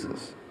disobeyed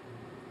Jesus.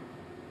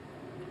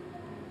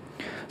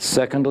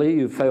 Secondly,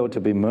 you failed to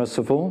be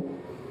merciful,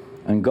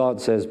 and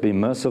God says, be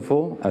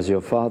merciful as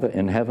your Father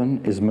in heaven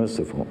is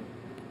merciful.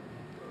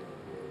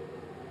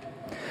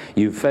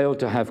 You failed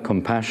to have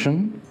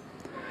compassion,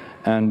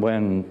 and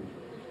when,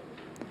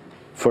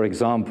 for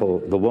example,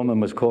 the woman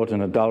was caught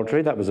in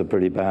adultery, that was a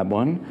pretty bad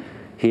one,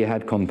 he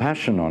had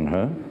compassion on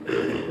her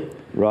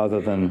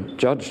rather than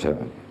judged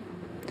her.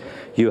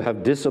 You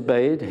have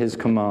disobeyed his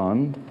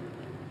command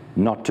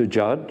not to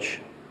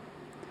judge.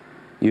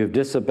 You have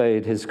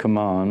disobeyed his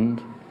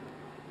command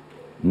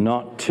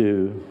not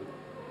to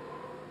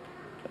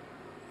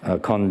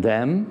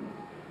condemn.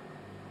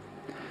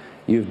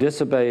 You've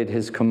disobeyed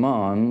his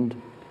command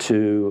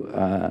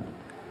to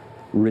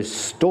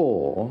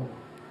restore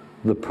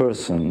the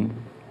person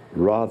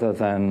rather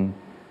than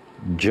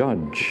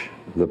judge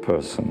the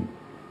person.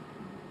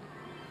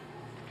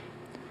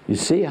 You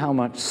see how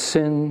much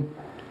sin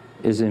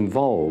is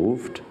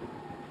involved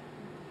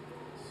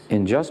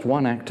in just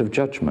one act of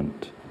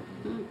judgment.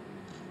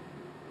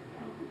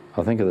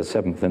 I'll think of the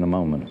 7th in a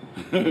moment.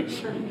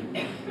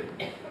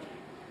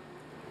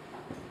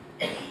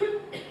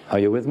 Are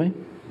you with me?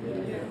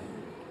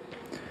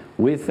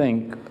 We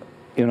think,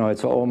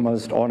 it's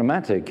almost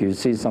automatic. You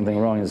see something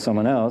wrong in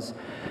someone else,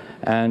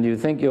 and you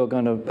think you're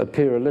going to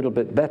appear a little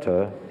bit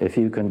better if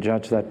you can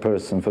judge that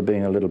person for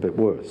being a little bit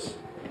worse.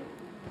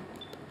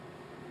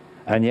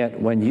 And yet,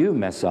 when you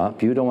mess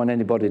up, you don't want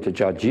anybody to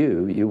judge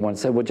you. You want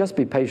to say, well, just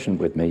be patient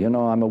with me.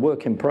 I'm a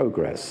work in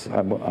progress.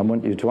 I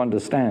want you to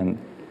understand.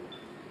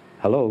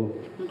 Hello?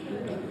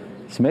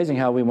 It's amazing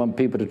how we want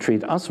people to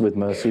treat us with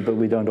mercy, but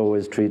we don't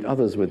always treat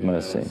others with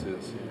mercy.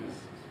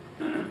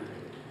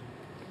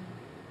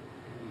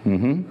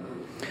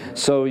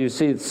 So you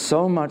see,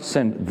 so much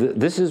sin.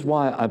 This is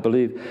why I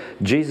believe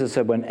Jesus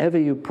said, whenever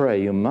you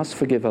pray, you must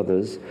forgive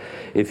others.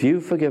 If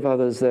you forgive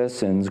others their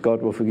sins,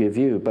 God will forgive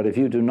you. But if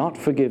you do not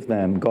forgive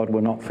them, God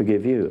will not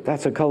forgive you.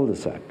 That's a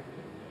cul-de-sac.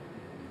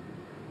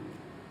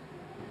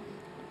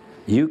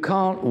 You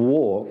can't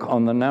walk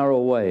on the narrow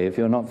way if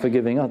you're not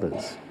forgiving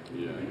others.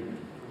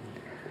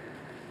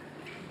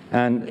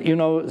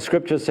 And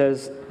Scripture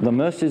says the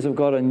mercies of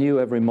God are new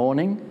every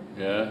morning.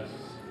 Yes.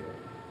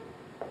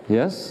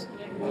 Yes?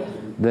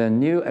 They're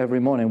new every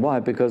morning. Why?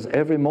 Because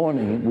every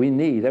morning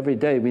every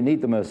day we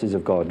need the mercies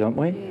of God, don't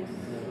we? Yes.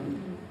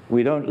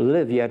 We don't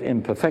live yet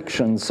in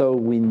perfection, so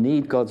we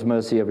need God's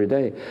mercy every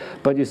day.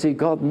 But you see,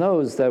 God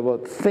knows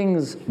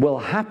things will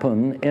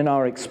happen in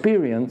our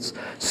experience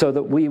so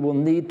that we will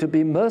need to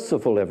be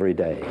merciful every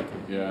day.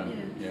 Yeah.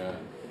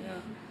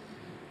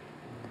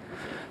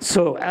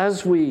 So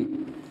as we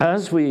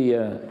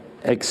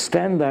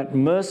extend that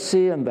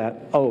mercy and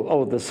that, the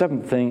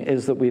 7th thing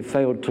is that we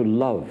failed to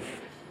love.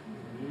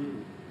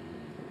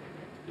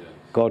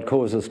 God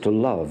calls us to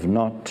love,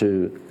 not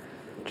to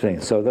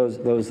think. So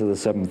those are the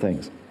 7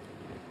 things.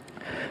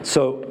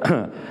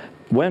 So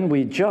when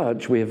we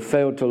judge, we have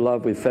failed to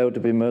love, we've failed to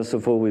be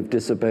merciful, we've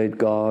disobeyed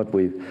God,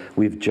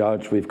 we've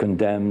judged, we've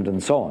condemned,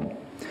 and so on.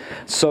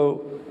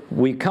 So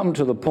we come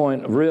to the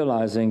point of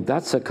realizing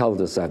that's a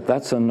cul-de-sac,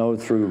 that's a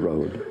no-through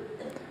road.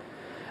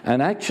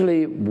 And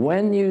actually,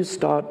 when you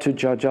start to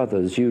judge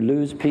others, you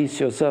lose peace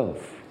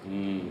yourself. That's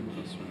right.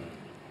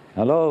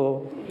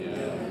 Hello?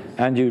 Yeah.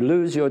 And you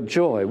lose your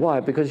joy. Why?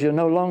 Because you're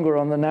no longer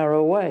on the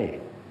narrow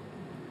way.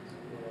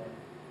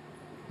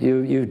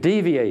 You've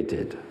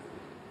deviated.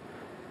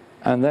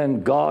 And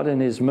then God in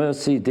his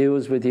mercy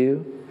deals with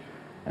you.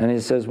 And he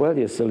says, well,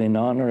 you silly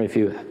Nana, if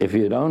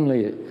you'd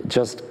only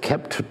just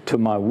kept to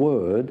my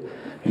word,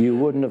 you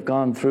wouldn't have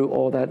gone through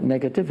all that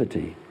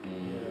negativity.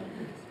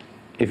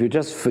 If you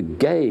just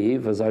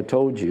forgave, as I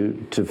told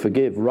you, to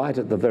forgive right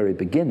at the very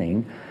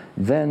beginning,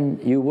 then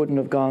you wouldn't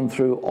have gone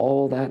through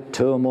all that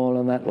turmoil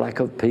and that lack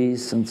of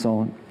peace and so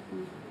on.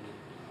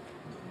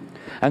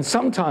 And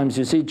sometimes,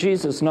 you see,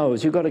 Jesus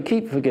knows you've got to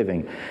keep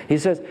forgiving. He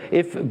says,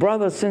 if a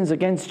brother sins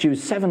against you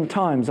 7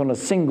 times on a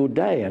single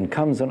day and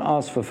comes and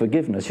asks for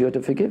forgiveness, you're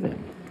to forgive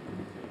him.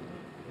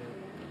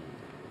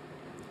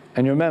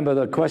 And you remember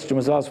the question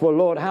was asked, well,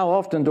 Lord, how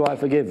often do I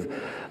forgive?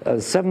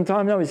 7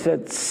 times? No, he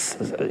said,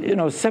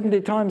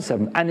 70 times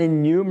 7, an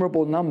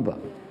innumerable number.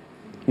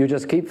 You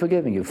just keep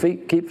forgiving, you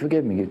keep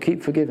forgiving, you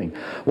keep forgiving.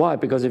 Why?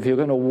 Because if you're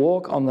going to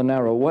walk on the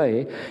narrow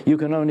way, you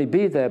can only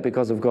be there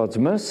because of God's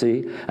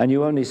mercy, and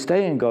you only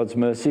stay in God's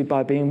mercy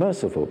by being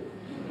merciful.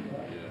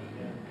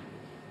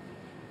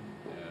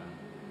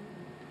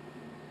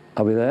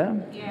 Are we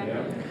there?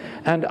 Yeah.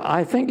 And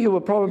I think you will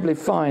probably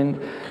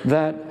find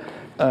that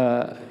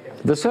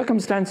the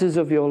circumstances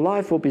of your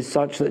life will be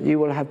such that you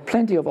will have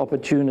plenty of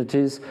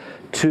opportunities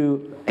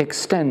to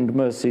extend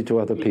mercy to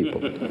other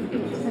people.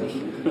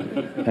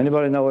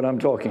 Anybody know what I'm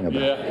talking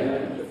about?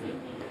 Yeah.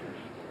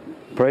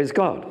 Praise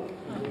God.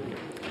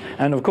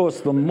 And of course,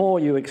 the more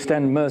you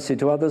extend mercy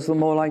to others, the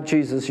more like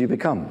Jesus you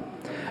become.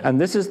 And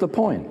this is the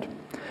point,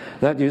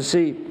 that you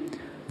see,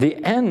 the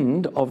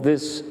end of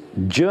this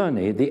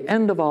journey, the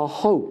end of our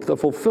hope, the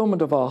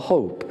fulfillment of our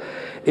hope,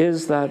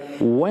 is that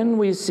when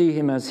we see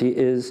him as he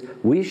is,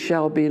 we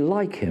shall be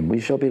like him. We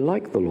shall be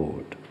like the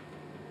Lord.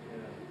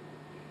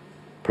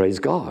 Praise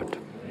God.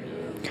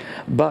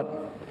 But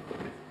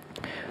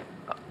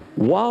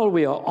while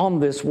we are on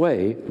this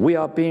way, we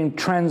are being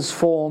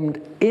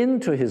transformed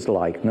into his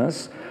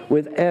likeness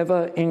with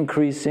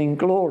ever-increasing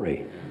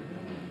glory.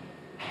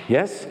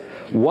 Yes?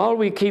 While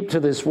we keep to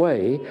this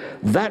way,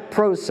 that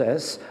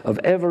process of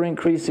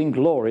ever-increasing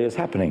glory is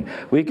happening.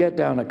 We get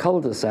down a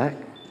cul-de-sac,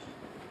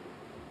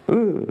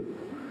 and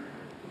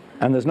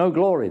there's no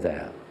glory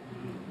there.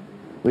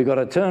 We've got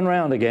to turn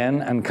around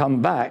again and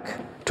come back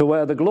to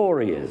where the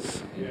glory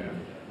is.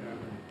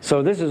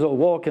 So this is a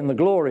walk in the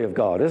glory of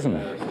God, isn't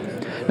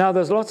it? Now,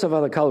 there's lots of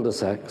other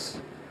cul-de-sacs.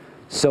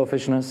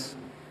 Selfishness,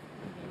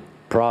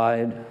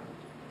 pride,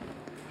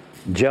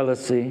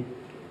 jealousy,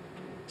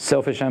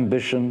 selfish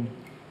ambition,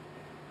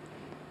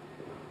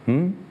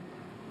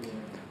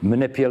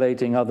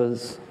 manipulating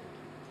others.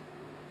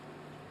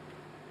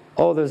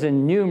 Oh, there's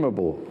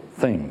innumerable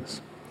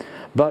things.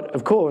 But,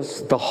 of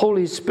course, the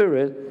Holy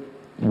Spirit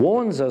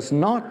warns us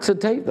not to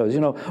take those. You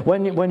know,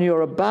 when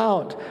you're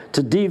about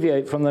to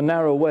deviate from the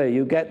narrow way,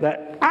 you get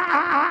that,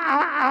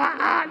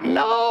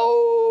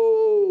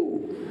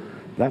 no!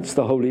 That's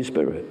the Holy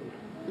Spirit.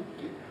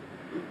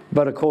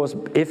 But, of course,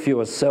 if you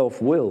are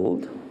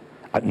self-willed,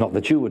 not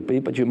that you would be,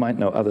 but you might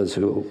know others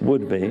who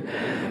would be,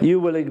 you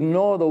will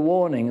ignore the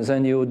warnings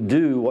and you'll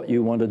do what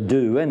you want to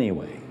do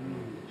anyway.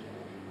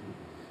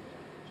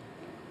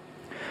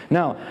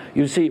 Now,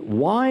 you see,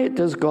 why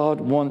does God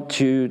want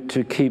you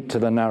to keep to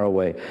the narrow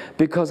way?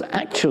 Because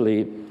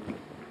actually,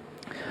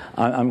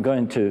 I'm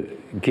going to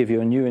give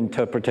you a new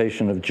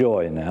interpretation of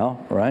joy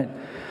now, right?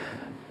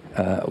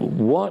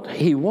 What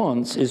he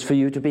wants is for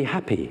you to be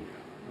happy.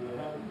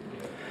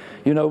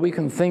 You know, we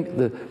can think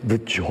the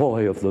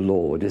joy of the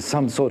Lord is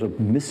some sort of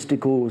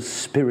mystical,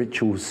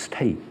 spiritual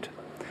state.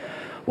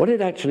 What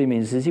it actually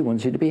means is he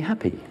wants you to be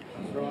happy.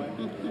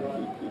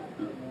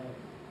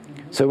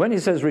 So when he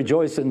says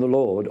rejoice in the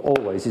Lord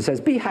always, he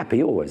says be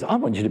happy always. I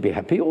want you to be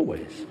happy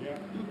always.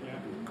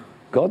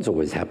 God's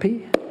always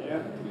happy.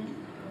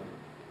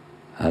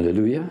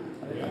 Hallelujah.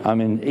 I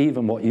mean,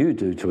 even what you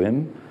do to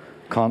him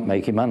can't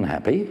make him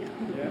unhappy.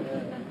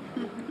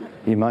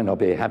 He might not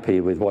be happy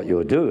with what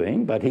you're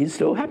doing, but he's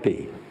still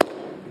happy.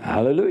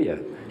 Hallelujah.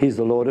 He's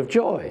the Lord of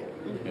joy.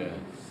 Yes.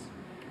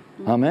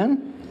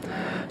 Amen?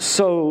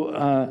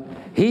 So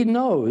he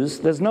knows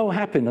there's no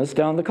happiness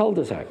down the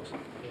cul-de-sacs.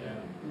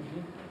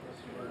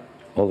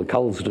 Or the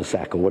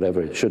cul-de-sac, or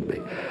whatever it should be.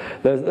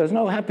 There's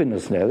no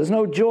happiness there. There's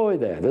no joy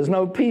there. There's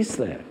no peace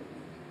there.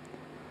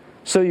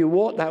 So you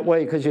walk that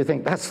way because you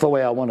think, that's the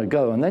way I want to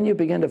go. And then you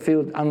begin to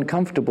feel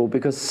uncomfortable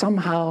because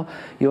somehow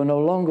you're no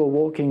longer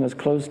walking as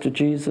close to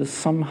Jesus.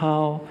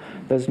 Somehow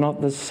there's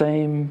not the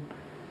same,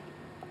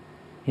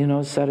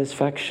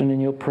 satisfaction in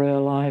your prayer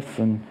life.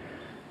 And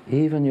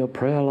even your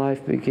prayer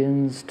life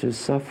begins to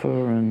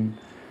suffer. And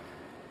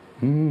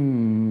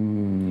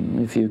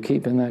if you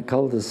keep in that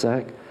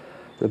cul-de-sac,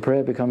 the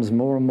prayer becomes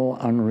more and more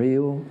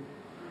unreal.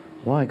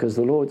 Why? Because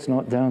the Lord's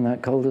not down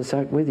that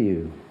cul-de-sac with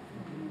you.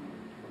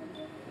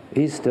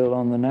 He's still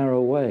on the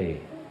narrow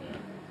way.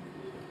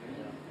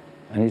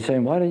 And he's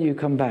saying, why don't you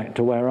come back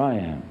to where I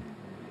am?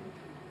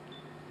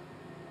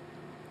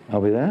 Are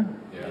we there?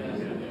 Yeah.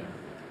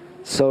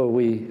 So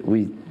we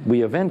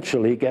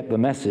eventually get the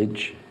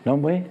message,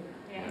 don't we?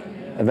 Yeah.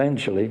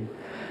 Eventually.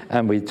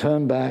 And we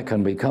turn back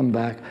and we come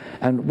back.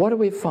 And what do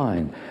we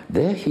find?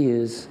 There he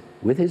is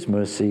with his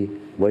mercy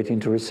waiting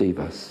to receive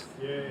us.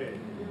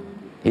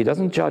 He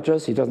doesn't judge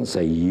us. He doesn't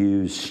say,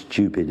 you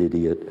stupid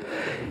idiot.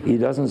 He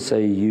doesn't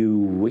say, you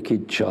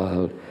wicked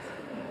child.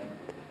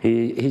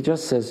 He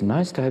just says,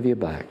 nice to have you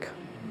back.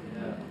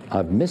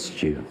 I've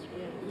missed you.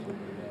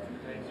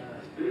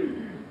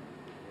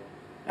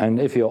 And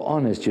if you're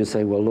honest, you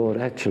say, well, Lord,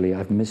 actually,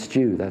 I've missed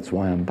you. That's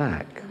why I'm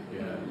back.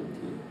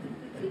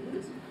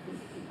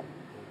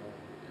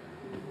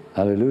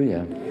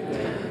 Hallelujah.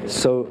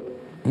 So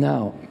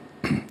now,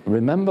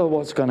 remember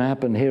what's going to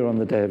happen here on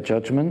the day of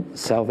judgment?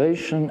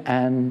 Salvation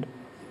and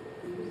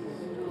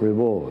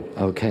reward.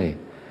 Okay.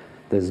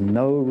 There's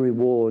no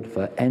reward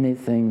for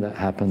anything that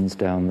happens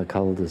down the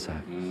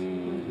cul-de-sac.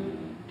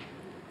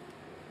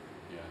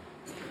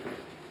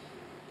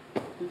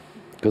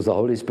 Because the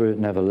Holy Spirit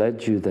never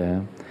led you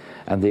there,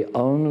 and the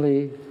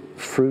only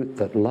fruit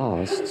that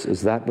lasts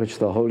is that which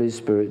the Holy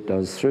Spirit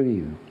does through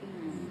you.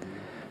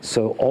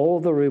 So all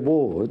the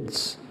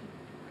rewards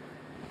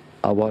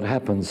are what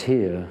happens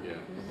here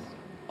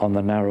on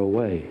the narrow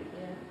way.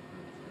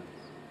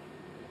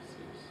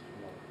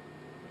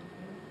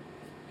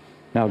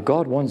 Now,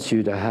 God wants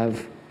you to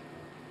have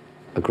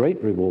a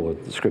great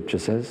reward, the Scripture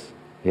says.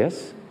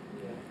 Yes?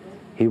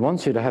 He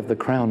wants you to have the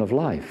crown of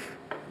life.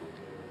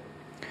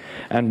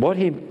 And what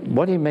he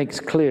makes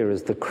clear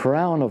is the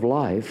crown of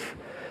life,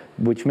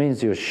 which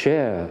means your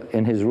share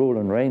in his rule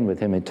and reign with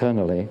him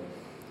eternally,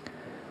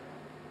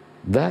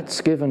 that's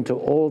given to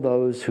all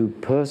those who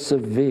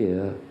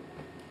persevere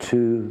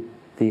to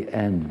the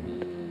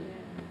end.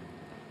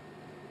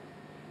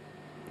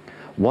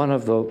 One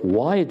of the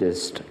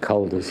widest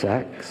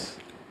cul-de-sacs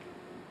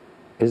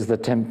is the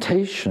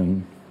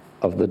temptation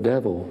of the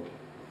devil.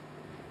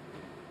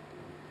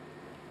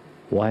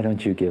 Why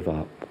don't you give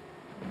up?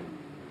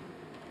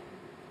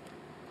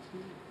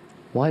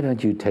 Why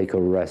don't you take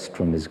a rest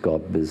from this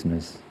God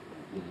business?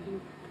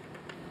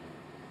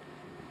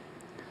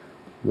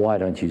 Why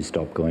don't you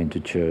stop going to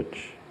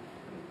church?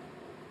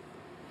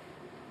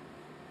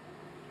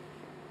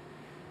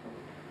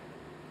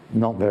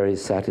 Not very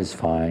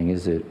satisfying,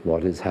 is it,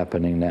 what is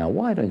happening now?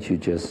 Why don't you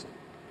just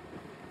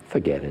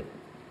forget it?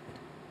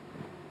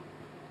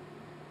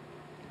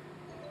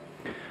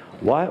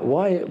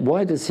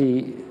 Why does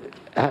he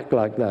act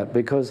like that?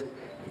 Because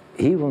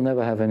he will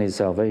never have any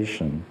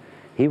salvation.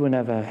 He will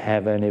never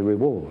have any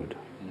reward.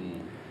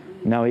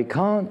 Now, he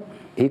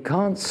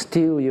can't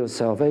steal your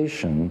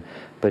salvation,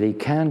 but he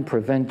can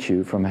prevent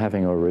you from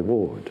having a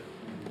reward,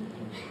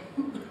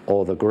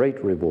 or the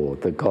great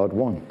reward that God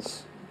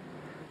wants.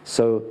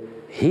 So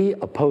he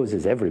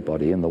opposes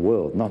everybody in the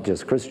world, not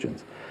just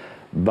Christians.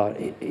 But,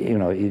 you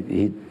know,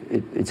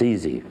 it's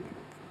easy.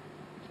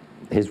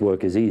 His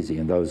work is easy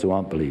in those who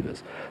aren't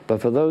believers.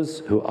 But for those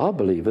who are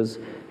believers,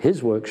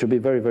 his work should be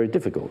very, very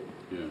difficult.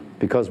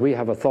 Because we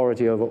have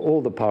authority over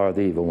all the power of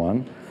the evil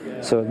one,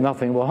 so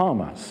nothing will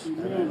harm us.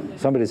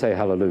 Somebody say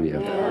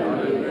hallelujah.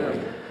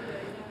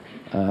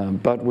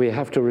 But we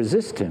have to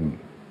resist him.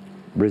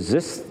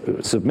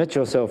 Submit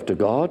yourself to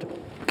God,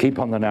 keep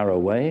on the narrow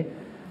way,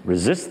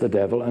 resist the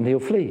devil, and he'll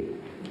flee.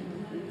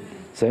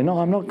 Say, no,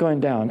 I'm not going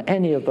down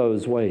any of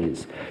those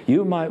ways.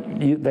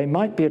 They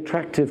might be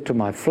attractive to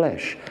my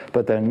flesh,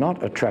 but they're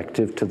not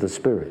attractive to the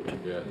Spirit.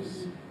 Yes.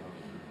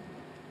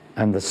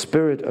 And the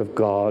Spirit of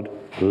God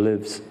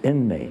lives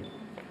in me.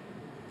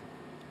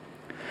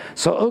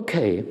 So,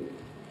 okay,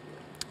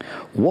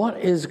 what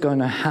is going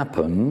to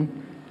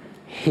happen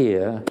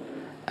here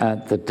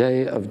at the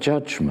day of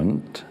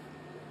judgment?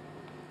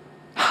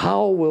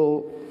 How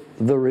will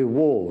the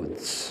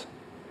rewards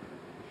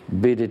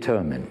be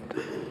determined?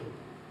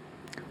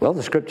 Well,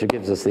 the Scripture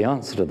gives us the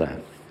answer to that.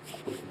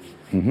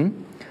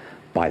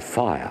 By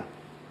fire.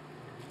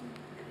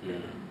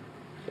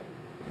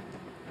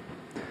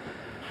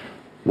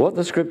 What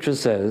the Scripture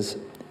says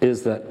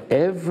is that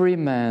every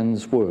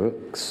man's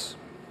works,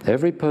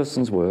 every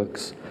person's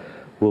works,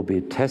 will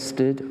be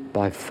tested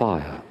by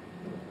fire.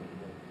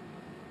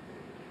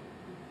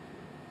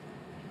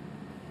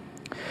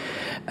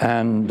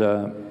 And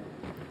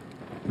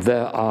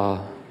there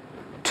are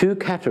two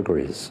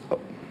categories.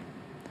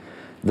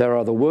 There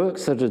are the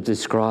works that are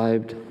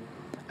described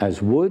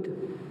as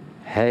wood,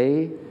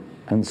 hay,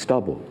 and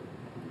stubble.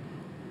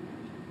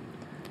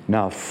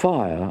 Now,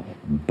 fire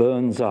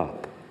burns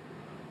up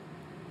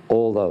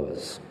all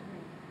those.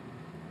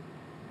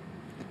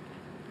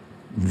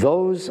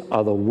 Those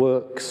are the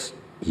works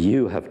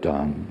you have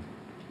done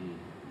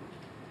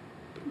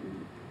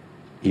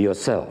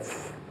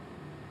yourself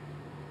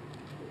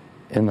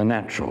in the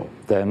natural.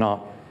 They're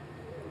not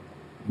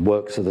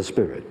works of the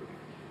Spirit.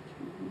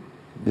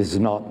 This is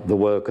not the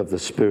work of the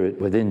Spirit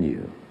within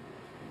you.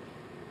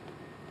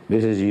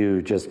 This is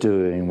you just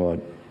doing what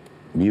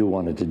you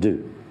wanted to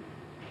do.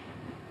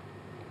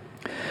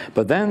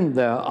 But then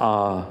there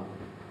are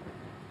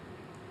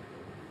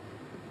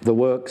the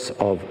works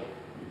of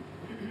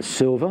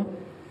silver,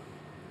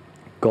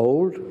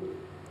 gold,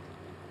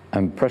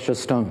 and precious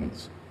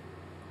stones.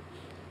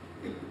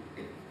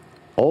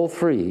 All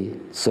three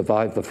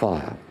survive the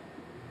fire.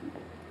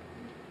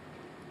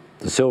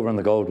 The silver and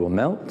the gold will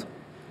melt,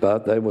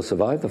 but they will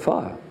survive the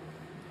fire.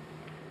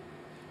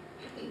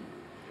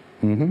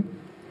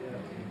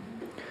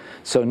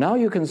 So now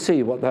you can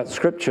see what that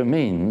scripture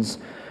means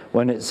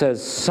when it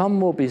says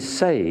some will be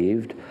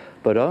saved,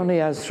 but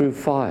only as through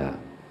fire.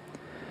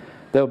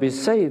 They'll be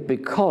saved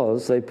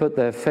because they put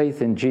their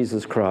faith in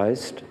Jesus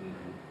Christ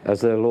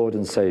as their Lord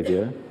and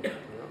Savior.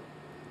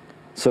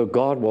 So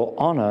God will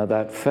honor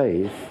that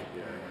faith,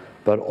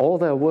 but all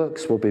their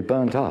works will be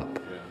burnt up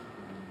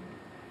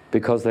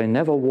because they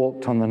never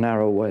walked on the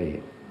narrow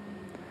way.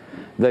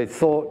 They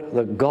thought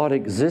that God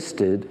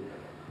existed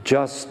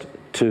just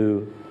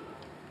to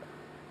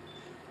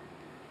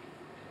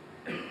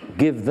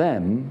give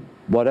them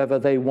whatever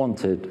they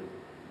wanted.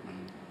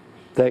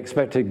 They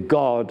expected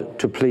God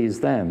to please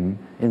them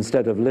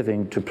instead of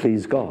living to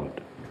please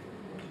God.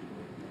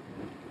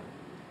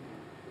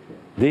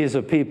 These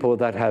are people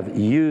that have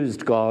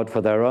used God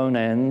for their own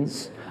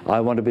ends. I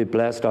want to be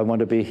blessed, I want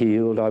to be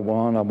healed, I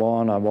want,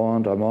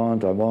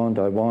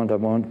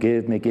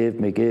 give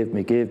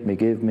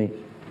me.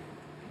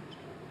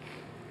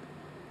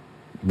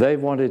 They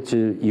wanted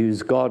to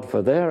use God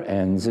for their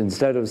ends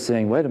instead of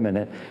saying, wait a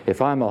minute,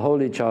 if I'm a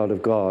holy child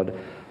of God,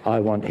 I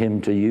want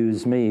him to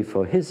use me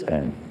for his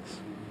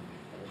ends.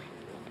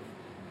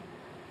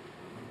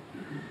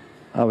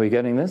 Are we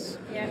getting this?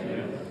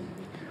 Yeah.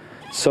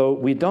 So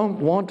we don't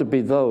want to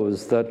be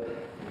those that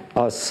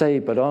are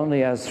saved, but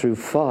only as through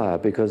fire,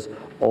 because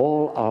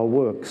all our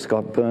works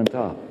got burnt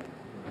up,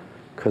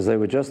 because they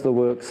were just the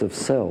works of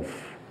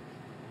self.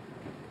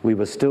 We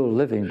were still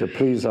living to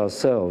please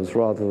ourselves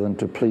rather than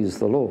to please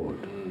the Lord.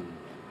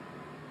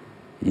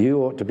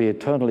 You ought to be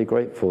eternally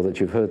grateful that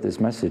you've heard this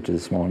message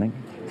this morning.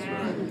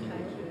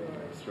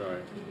 That's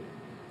right.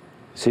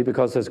 See,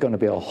 because there's going to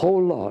be a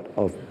whole lot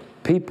of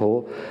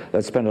people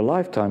that spend a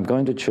lifetime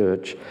going to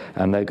church,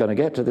 and they're going to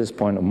get to this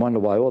point and wonder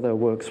why all their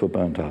works were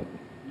burnt up.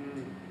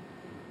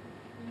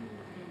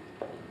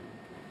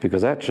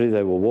 Because actually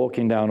they were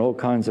walking down all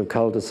kinds of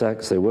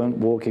cul-de-sacs. They weren't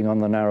walking on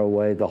the narrow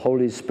way. The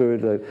Holy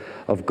Spirit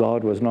of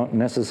God was not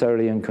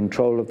necessarily in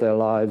control of their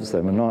lives.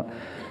 They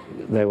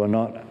were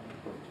not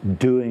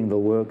doing the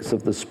works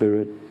of the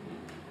Spirit.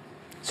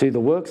 See, the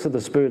works of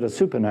the Spirit are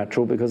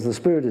supernatural because the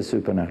Spirit is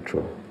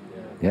supernatural.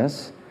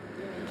 Yes?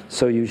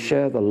 So you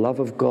share the love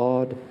of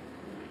God.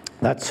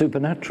 That's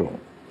supernatural.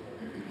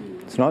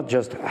 It's not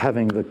just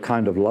having the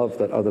kind of love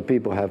that other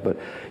people have, but,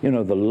 the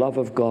love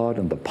of God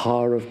and the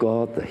power of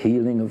God, the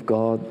healing of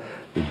God,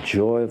 the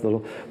joy of the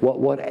Lord.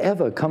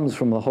 Whatever comes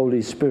from the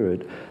Holy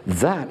Spirit,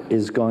 that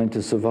is going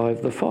to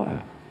survive the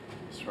fire.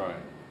 That's right.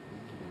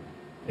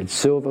 It's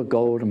silver,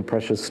 gold, and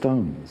precious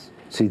stones.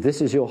 See,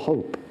 this is your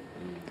hope.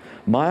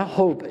 My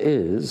hope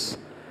is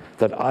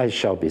that I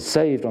shall be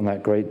saved on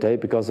that great day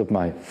because of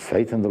my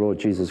faith in the Lord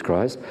Jesus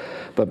Christ.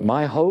 But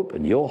my hope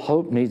and your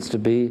hope needs to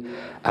be,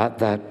 at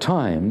that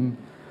time,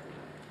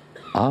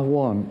 I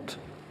want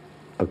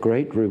a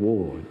great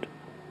reward.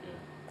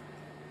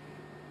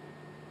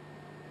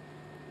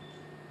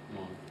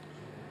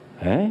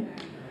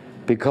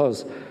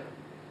 Because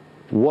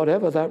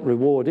whatever that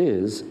reward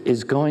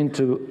is going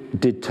to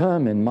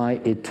determine my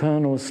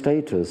eternal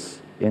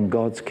status in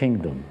God's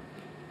kingdom.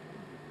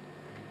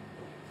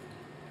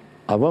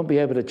 I won't be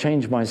able to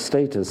change my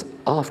status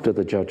after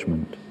the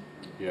judgment.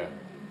 Yeah.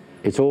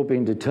 It's all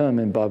being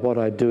determined by what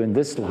I do in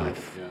this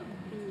life. Yeah.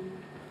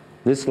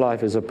 This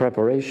life is a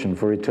preparation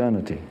for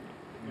eternity.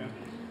 Yeah.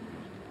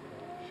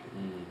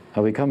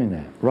 Are we coming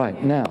there?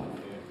 Right, now,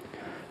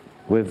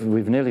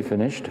 we've nearly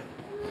finished.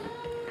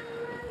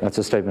 That's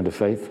a statement of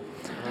faith.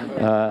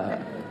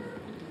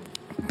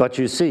 But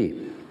you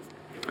see,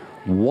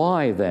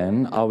 why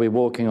then are we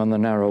walking on the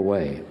narrow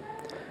way?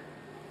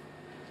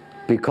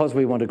 Because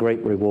we want a great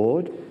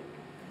reward?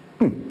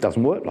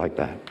 Doesn't work like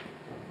that.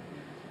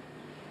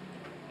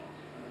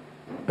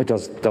 It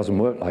doesn't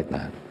work like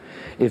that.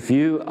 If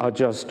you are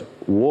just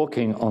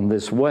walking on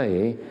this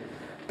way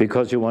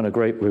because you want a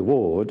great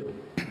reward,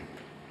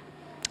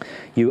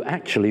 you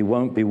actually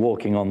won't be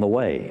walking on the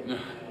way.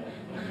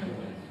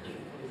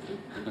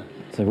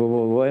 So,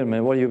 well, wait a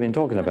minute, what have you been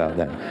talking about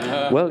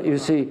then? Well, you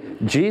see,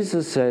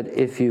 Jesus said,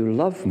 if you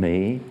love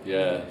me,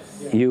 yes,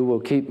 you will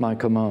keep my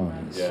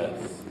commands. yes.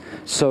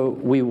 So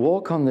we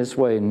walk on this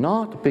way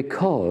not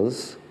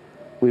because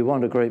we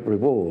want a great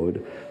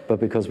reward, but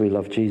because we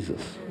love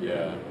Jesus.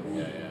 Yeah.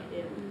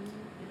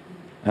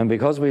 And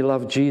because we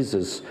love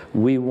Jesus,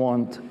 we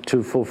want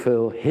to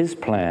fulfill his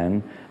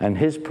plan and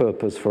his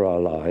purpose for our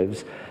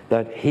lives,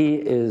 that he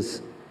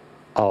is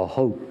our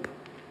hope.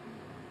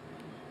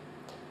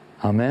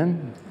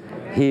 Amen?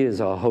 He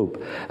is our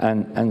hope.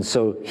 And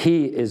so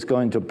he is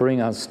going to bring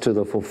us to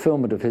the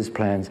fulfillment of his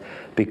plans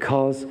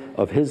because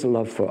of his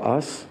love for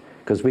us,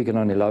 because we can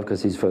only love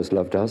because he's first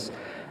loved us,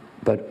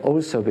 but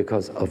also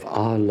because of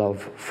our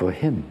love for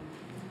him.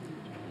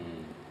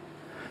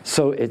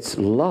 So it's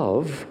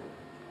love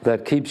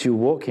that keeps you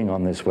walking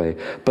on this way.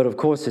 But of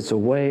course it's a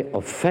way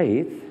of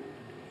faith,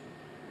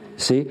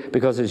 see,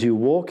 because as you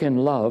walk in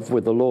love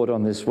with the Lord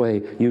on this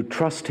way, you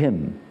trust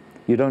him.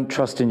 You don't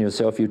trust in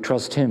yourself, you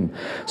trust him.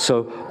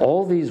 So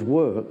all these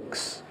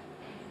works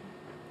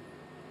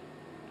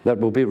that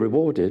will be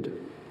rewarded,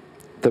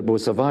 that will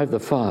survive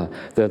the fire,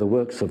 they're the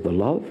works of the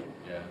love,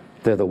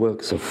 they're the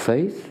works of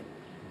faith,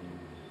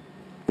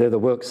 they're the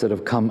works that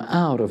have come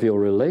out of your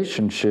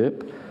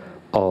relationship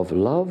of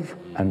love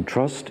and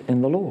trust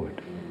in the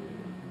Lord.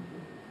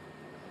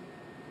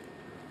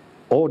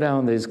 All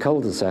down these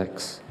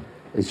cul-de-sacs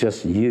is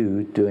just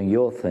you doing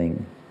your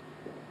thing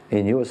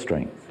in your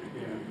strength.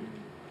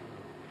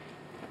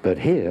 But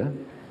here,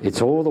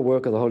 it's all the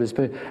work of the Holy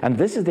Spirit. And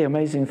this is the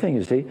amazing thing,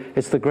 you see.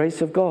 It's the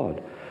grace of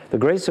God. The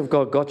grace of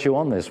God got you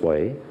on this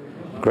way,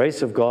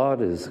 Grace of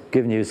God is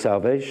giving you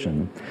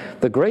salvation.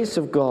 The grace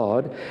of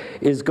God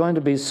is going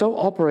to be so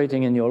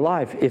operating in your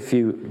life if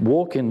you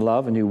walk in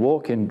love and you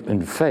walk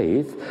in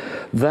faith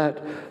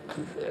that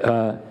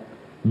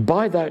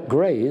by that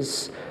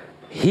grace,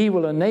 He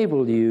will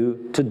enable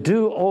you to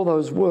do all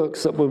those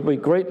works that will be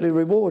greatly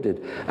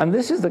rewarded. And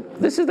this is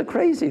the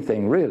crazy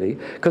thing, really,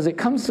 because it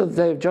comes to the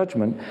day of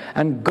judgment,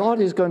 and God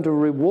is going to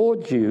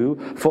reward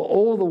you for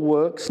all the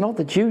works, not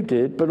that you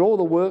did, but all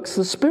the works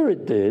the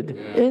Spirit did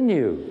in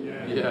you.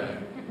 Yeah.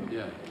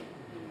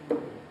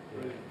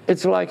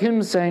 It's like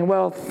Him saying,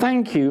 well,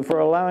 thank you for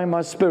allowing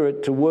my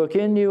Spirit to work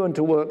in you and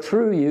to work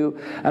through you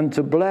and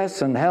to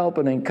bless and help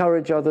and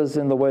encourage others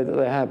in the way that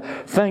they have.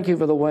 Thank you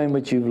for the way in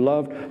which you've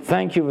loved.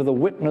 Thank you for the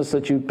witness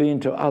that you've been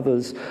to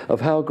others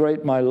of how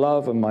great my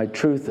love and my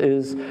truth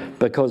is,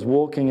 because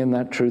walking in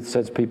that truth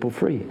sets people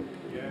free.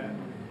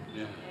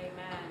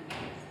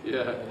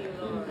 Yeah.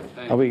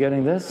 Are we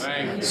getting this?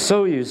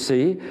 So you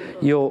see,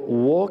 you're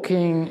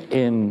walking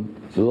in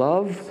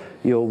love,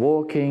 you're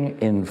walking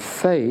in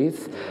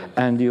faith,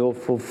 and you're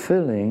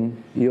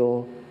fulfilling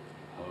your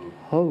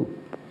hope.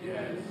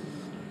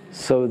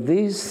 So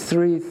these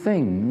three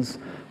things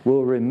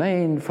will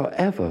remain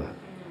forever.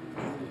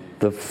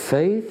 The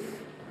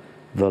faith,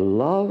 the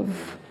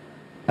love,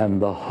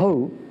 and the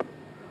hope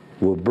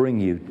will bring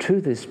you to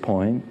this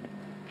point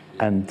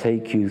and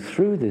take you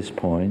through this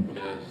point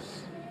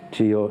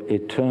to your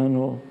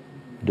eternal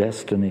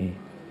destiny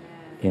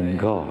in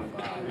God.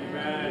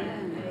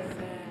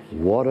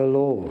 What a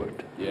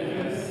Lord.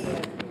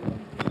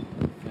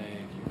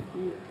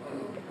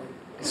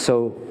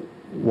 So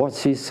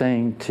what's He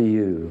saying to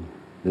you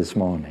this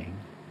morning?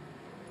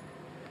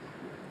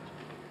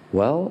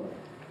 Well,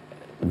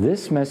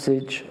 this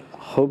message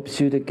hopes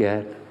you to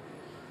get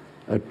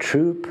a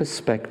true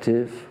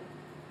perspective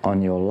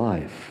on your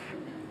life,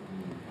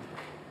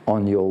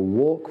 on your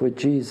walk with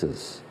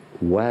Jesus,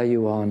 where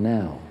you are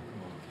now.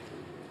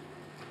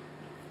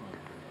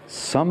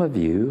 Some of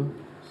you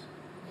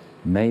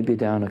may be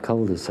down a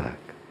cul-de-sac.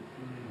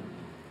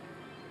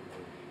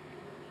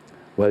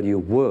 Well, you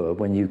were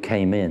when you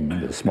came in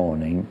this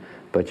morning,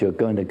 but you're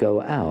going to go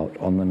out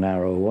on the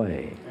narrow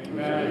way.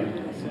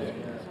 Amen.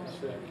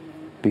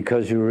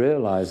 Because you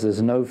realize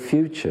there's no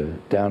future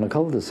down a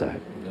cul-de-sac.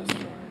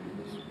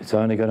 It's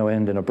only going to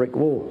end in a brick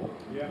wall.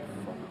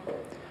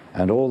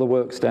 And all the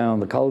works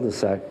down the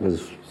cul-de-sac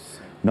was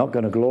not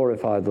going to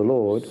glorify the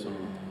Lord,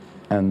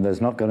 and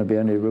there's not going to be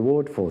any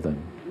reward for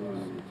them.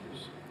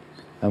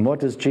 And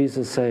what does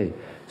Jesus say?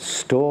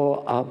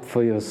 Store up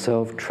for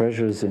yourself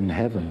treasures in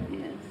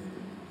heaven.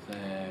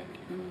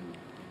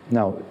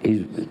 Now,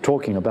 he's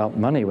talking about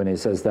money when he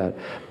says that,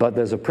 but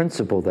there's a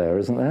principle there,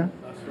 isn't there?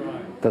 That's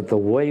right. That the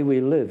way we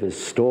live is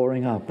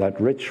storing up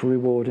that rich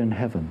reward in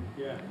heaven.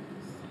 Yeah.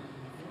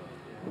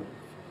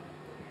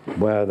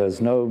 Where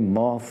there's no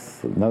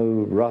moth, no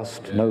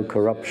rust, no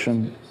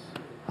corruption.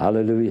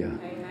 Hallelujah.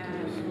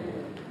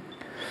 Amen.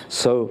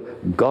 So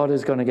God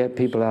is going to get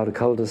people out of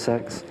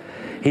cul-de-sacs.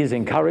 He's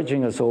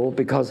encouraging us all,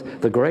 because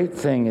the great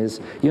thing is,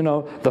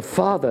 the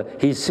Father,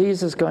 He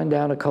sees us going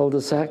down a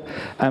cul-de-sac,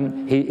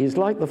 and He's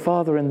like the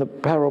Father in the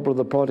parable of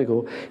the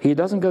prodigal. He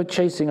doesn't go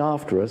chasing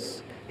after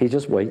us. He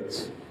just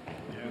waits.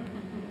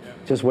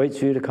 Just waits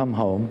for you to come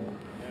home,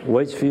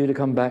 waits for you to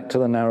come back to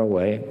the narrow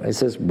way. He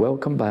says,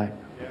 welcome back.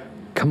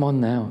 Come on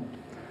now.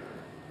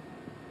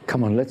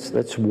 Come on,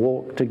 let's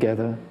walk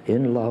together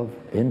in love,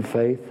 in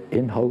faith,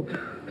 in hope.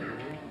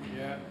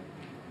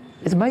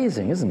 It's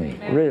amazing, isn't He?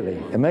 Really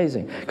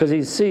amazing. Because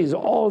He sees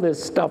all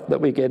this stuff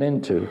that we get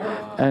into,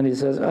 and He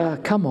says,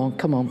 come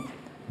on.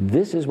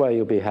 This is where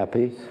you'll be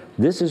happy.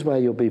 This is where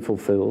you'll be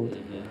fulfilled.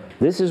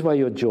 This is where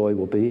your joy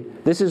will be.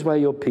 This is where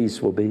your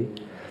peace will be.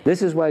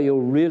 This is where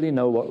you'll really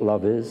know what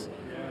love is.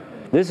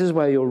 This is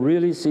where you'll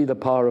really see the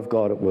power of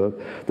God at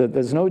work. That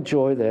there's no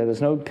joy there.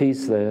 There's no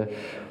peace there.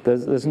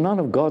 There's none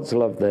of God's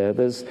love there.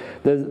 There's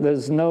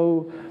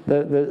no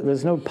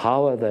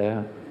power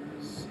there.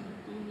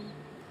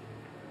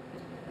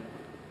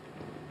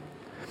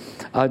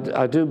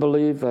 I do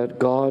believe that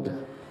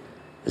God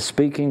is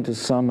speaking to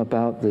some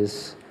about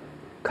this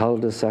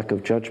cul-de-sac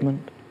of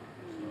judgment.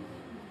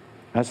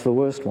 That's the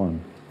worst one.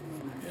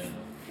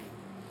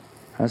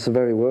 That's the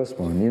very worst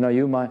one.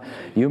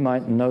 You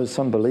might know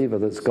some believer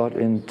that's got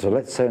into,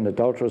 let's say, an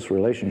adulterous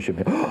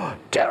relationship. Oh,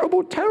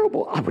 terrible,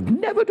 terrible. I would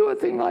never do a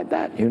thing like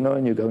that.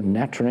 And you go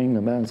nattering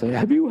the man and say,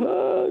 have you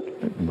heard?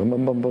 Boom,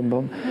 boom, boom, boom,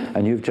 boom.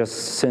 And you've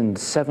just sinned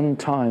 7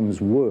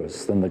 times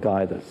worse than the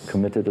guy that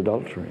committed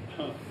adultery.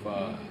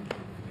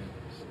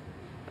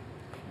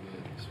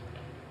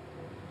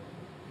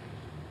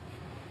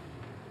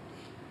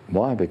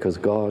 Why? Because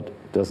God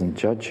doesn't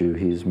judge you.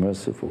 He's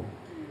merciful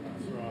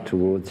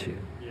towards you.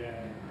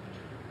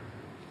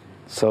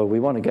 So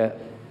we want to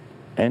get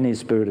any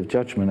spirit of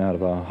judgment out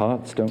of our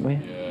hearts, don't we?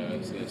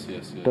 Yes.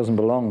 Doesn't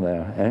belong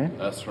there, eh?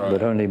 That's right.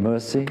 But only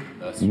mercy,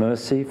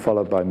 mercy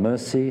followed by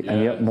mercy,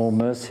 and yet more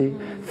mercy,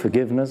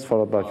 forgiveness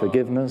followed by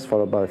forgiveness,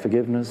 followed by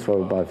forgiveness,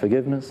 followed by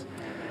forgiveness.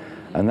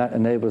 And that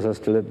enables us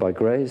to live by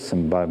grace,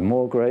 and by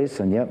more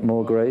grace, and yet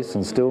more grace,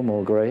 and still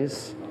more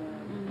grace.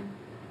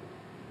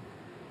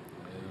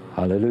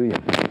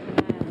 Hallelujah.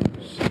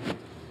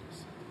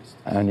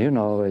 And you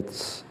know,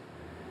 it's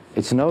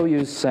no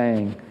use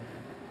saying,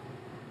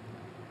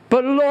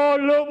 but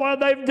Lord, look what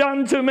they've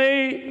done to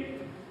me.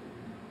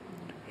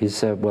 He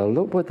said, well,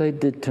 look what they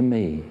did to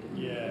me.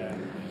 Yeah.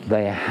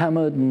 They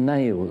hammered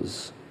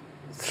nails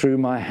through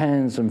my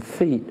hands and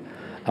feet.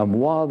 And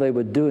while they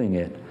were doing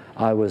it,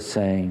 I was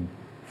saying,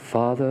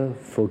 Father,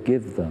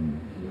 forgive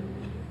them.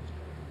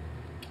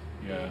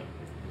 Yeah,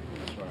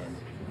 that's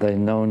right. They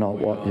know not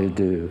what they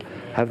do.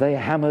 Have they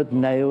hammered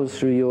nails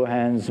through your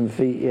hands and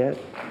feet yet?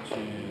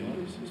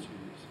 Jesus.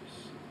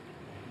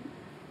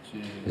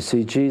 You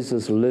see,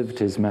 Jesus lived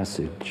his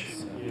message.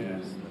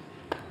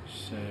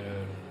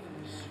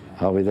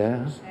 Are we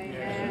there?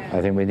 Amen.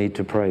 I think we need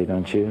to pray,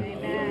 don't you?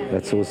 Amen.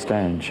 Let's all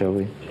stand, shall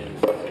we?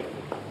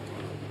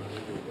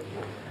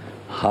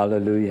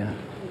 Hallelujah.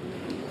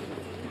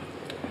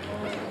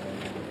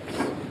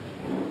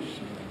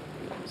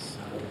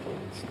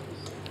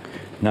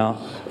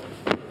 Now,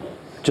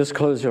 just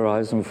close your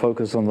eyes and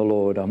focus on the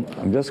Lord.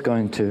 I'm just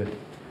going to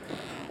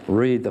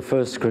read the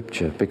first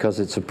scripture because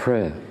it's a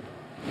prayer.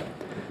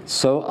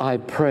 So I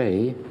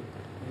pray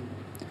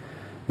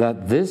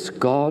that this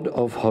God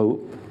of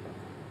hope,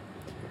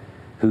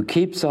 who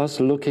keeps us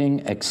looking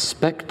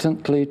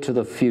expectantly to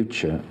the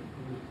future,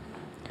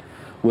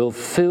 will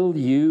fill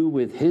you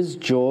with his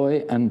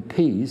joy and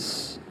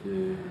peace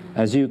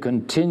as you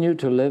continue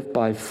to live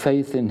by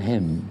faith in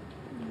him.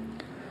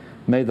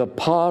 May the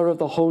power of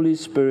the Holy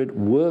Spirit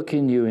work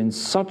in you in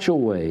such a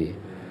way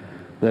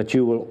that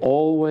you will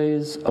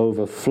always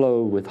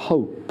overflow with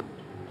hope,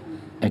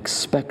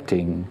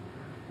 expecting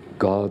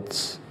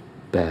God's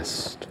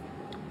best.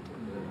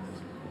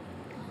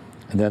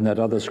 And then that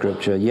other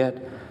scripture,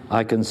 yet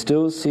I can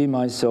still see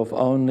myself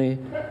only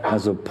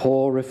as a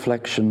poor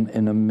reflection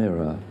in a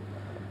mirror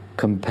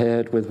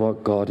compared with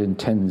what God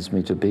intends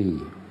me to be.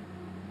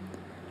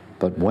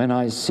 But when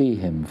I see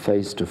him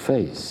face to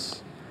face,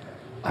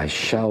 I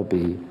shall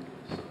be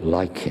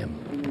like him.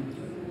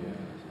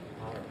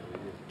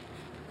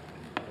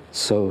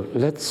 So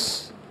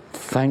let's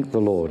thank the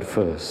Lord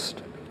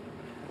first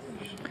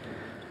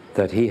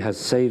that he has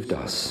saved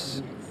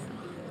us,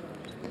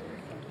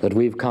 that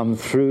we've come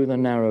through the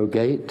narrow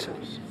gate,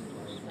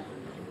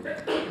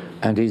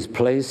 and he's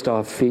placed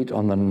our feet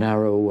on the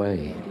narrow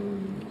way.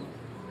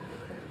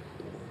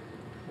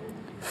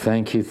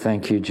 Thank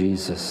you,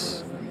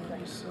 Jesus.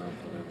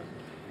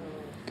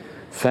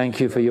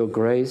 Thank you for your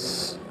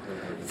grace.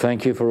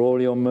 Thank you for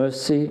all your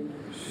mercy.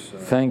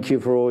 Thank you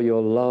for all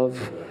your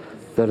love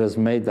that has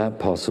made that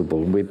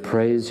possible. We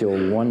praise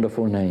your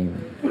wonderful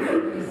name.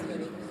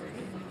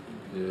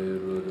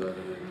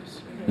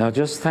 Now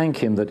just thank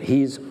him that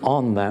he's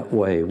on that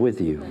way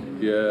with you.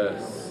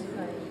 Yes.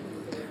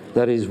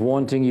 That he's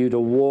wanting you to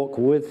walk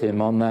with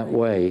him on that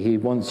way. He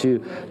wants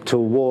you to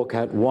walk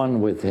at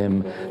one with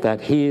him,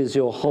 that he is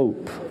your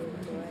hope.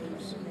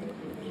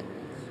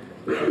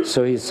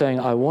 So he's saying,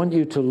 I want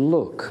you to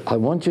look. I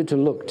want you to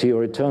look to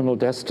your eternal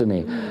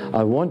destiny.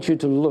 I want you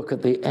to look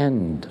at the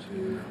end.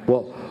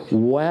 Well,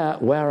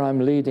 where I'm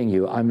leading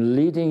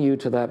you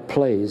to that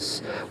place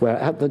where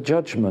at the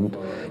judgment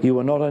you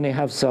will not only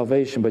have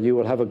salvation, but you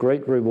will have a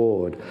great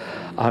reward.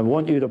 I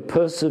want you to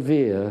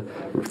persevere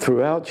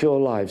throughout your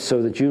life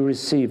so that you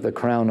receive the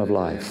crown of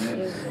life.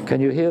 Can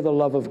you hear the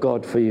love of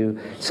God for you,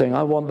 saying,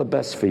 I want the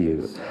best for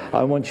you.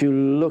 I want you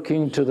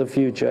looking to the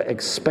future,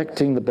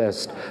 expecting the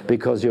best,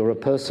 because you're a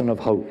person of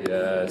hope.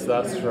 Yes,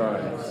 that's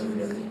right.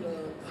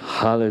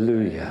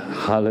 Hallelujah,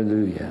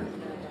 hallelujah.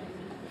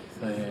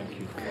 Thank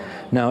you.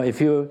 Now,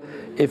 if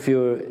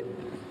you're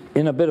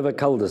in a bit of a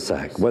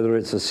cul-de-sac, whether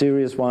it's a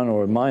serious one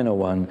or a minor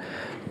one,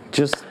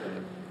 just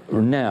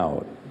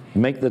now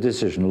make the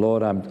decision,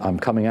 Lord, I'm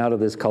coming out of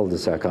this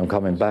cul-de-sac. I'm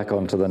coming back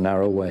onto the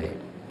narrow way.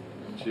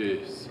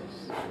 Jesus.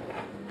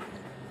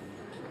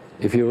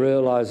 If you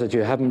realize that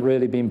you haven't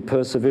really been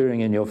persevering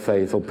in your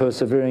faith or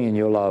persevering in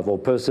your love or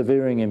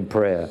persevering in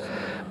prayer,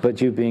 but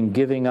you've been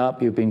giving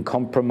up, you've been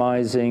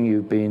compromising,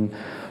 you've been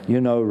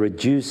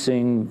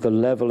reducing the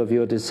level of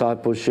your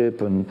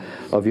discipleship and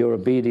of your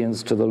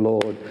obedience to the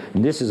Lord.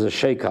 And this is a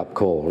shake-up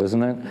call,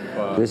 isn't it?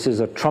 Wow. This is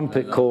a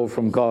trumpet call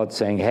from God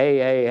saying,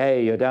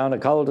 hey, you're down a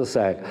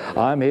cul-de-sac.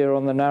 I'm here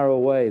on the narrow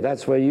way.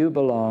 That's where you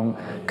belong.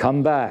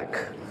 Come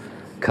back.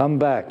 Come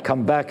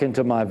back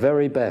into my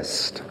very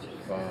best.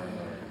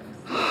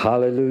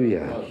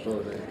 Hallelujah.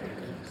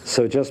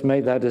 So just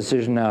make that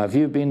decision now. If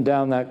you've been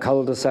down that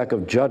cul-de-sac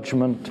of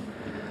judgment,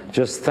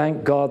 just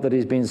thank God that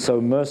he's been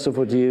so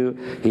merciful to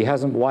you. He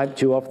hasn't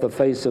wiped you off the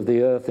face of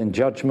the earth in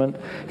judgment.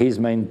 He's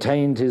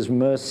maintained his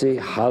mercy.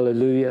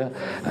 Hallelujah.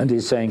 And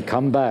he's saying,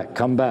 come back.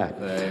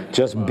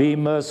 Just be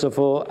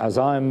merciful as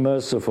I'm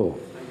merciful.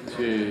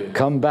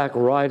 Come back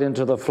right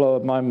into the flow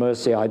of my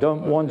mercy. I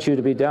don't want you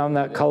to be down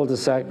that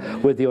cul-de-sac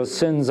with your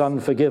sins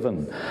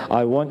unforgiven.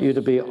 I want you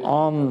to be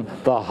on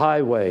the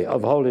highway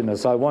of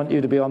holiness. I want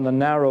you to be on the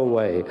narrow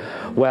way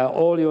where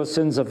all your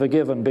sins are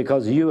forgiven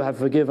because you have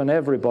forgiven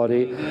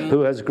everybody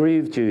who has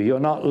grieved you. You're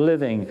not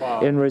living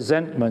in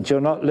resentment.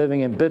 You're not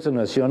living in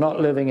bitterness. You're not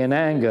living in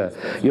anger.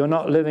 You're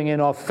not living in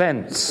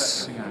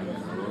offense.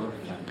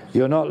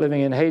 You're not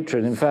living in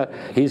hatred. In fact,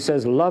 he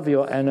says, love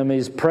your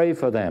enemies, pray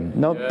for them.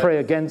 Not pray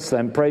against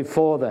them, pray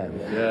for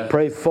them.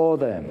 Pray for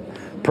them.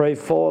 Pray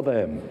for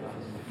them.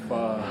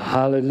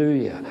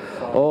 Hallelujah.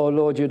 Oh,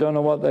 Lord, you don't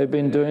know what they've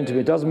been doing to me.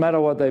 It doesn't matter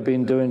what they've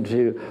been doing to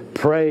you.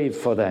 Pray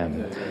for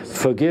them.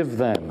 Forgive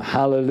them.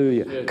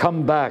 Hallelujah.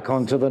 Come back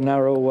onto the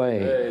narrow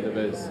way.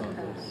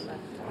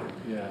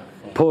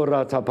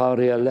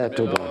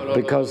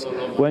 Because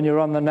when you're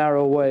on the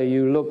narrow way,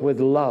 you look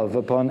with love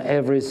upon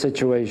every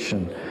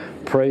situation.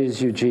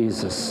 Praise you,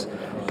 Jesus.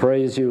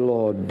 Praise you,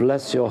 Lord.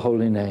 Bless your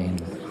holy name.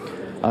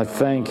 I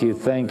thank you,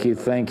 thank you,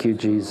 thank you,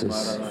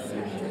 Jesus.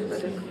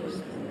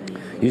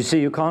 You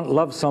see, you can't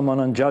love someone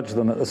and judge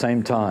them at the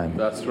same time.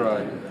 That's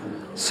right.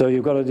 So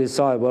you've got to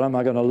decide, well, am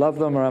I going to love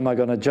them or am I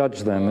going to judge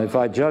them? If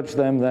I judge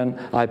them, then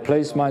I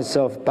place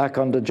myself back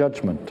under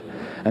judgment.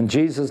 And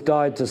Jesus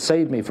died to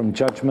save me from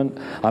judgment.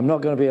 I'm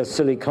not going to be a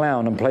silly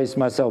clown and place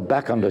myself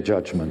back under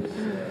judgment.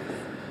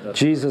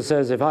 Jesus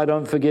says, if I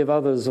don't forgive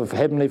others, if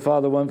Heavenly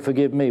Father won't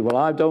forgive me. Well,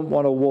 I don't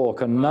want to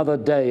walk another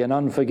day in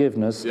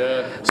unforgiveness.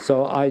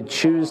 So I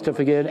choose to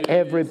forgive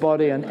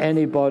everybody and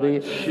anybody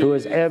who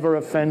has ever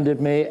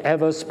offended me,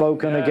 ever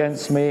spoken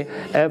against me,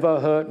 ever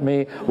hurt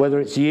me,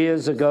 whether it's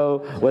years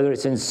ago, whether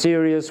it's in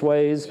serious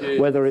ways,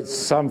 whether it's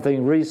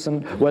something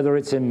recent, whether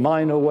it's in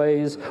minor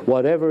ways,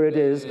 whatever it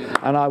is.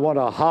 And I want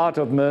a heart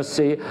of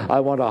mercy.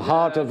 I want a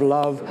heart of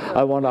love.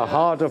 I want a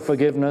heart of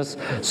forgiveness,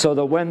 so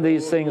that when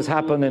these things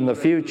happen in the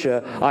future,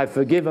 I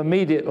forgive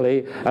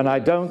immediately and I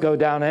don't go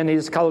down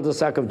any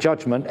cul-de-sac of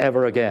judgment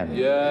ever again.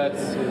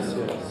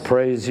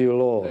 Praise you,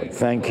 Lord.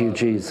 Thank you,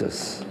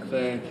 Jesus.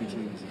 Thank you, Jesus.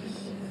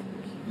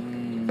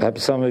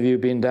 Perhaps some of you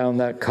have been down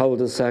that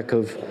cul-de-sac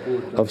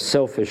of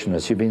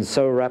selfishness. You've been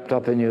so wrapped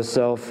up in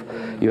yourself,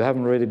 you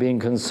haven't really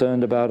been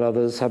concerned about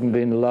others, haven't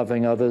been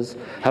loving others,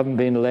 haven't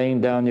been laying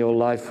down your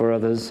life for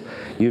others.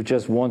 You've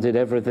just wanted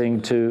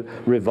everything to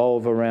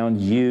revolve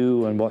around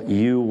you and what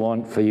you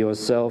want for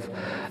yourself.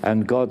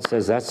 And God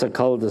says, that's a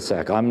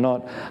cul-de-sac. I'm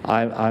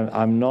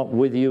not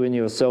with you in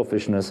your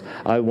selfishness.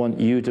 I want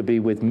you to be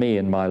with me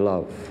in my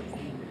love.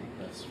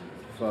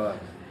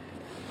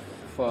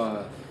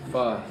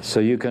 So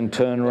you can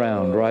turn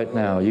around right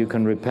now. You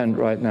can repent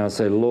right now.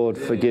 Say, Lord,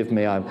 forgive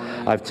me.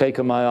 I've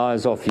taken my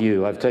eyes off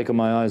you. I've taken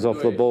my eyes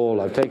off the ball.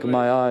 I've taken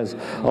my eyes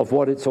off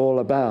what it's all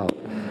about.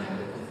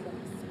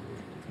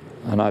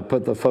 And I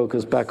put the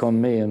focus back on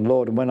me. And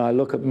Lord, when I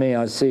look at me,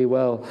 I see,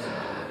 well,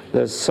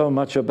 there's so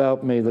much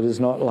about me that is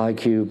not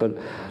like you. But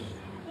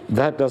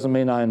that doesn't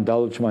mean I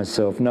indulge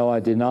myself. No, I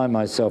deny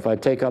myself. I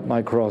take up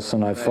my cross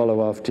and I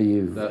follow after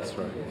you. That's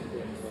right.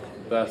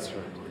 That's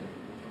right.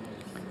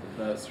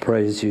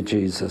 Praise you,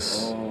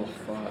 Jesus.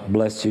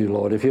 Bless you,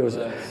 Lord. If you're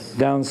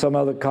down some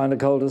other kind of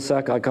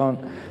cul-de-sac, I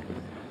can't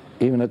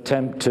even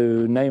attempt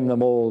to name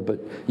them all, but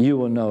you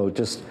will know.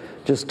 Just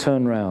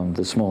turn round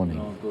this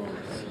morning.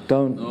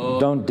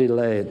 Don't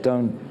delay it.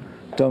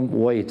 Don't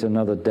wait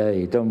another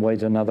day. Don't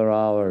wait another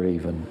hour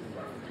even.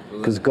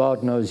 Because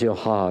God knows your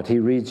heart. He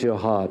reads your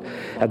heart.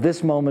 At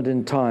this moment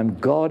in time,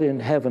 God in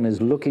heaven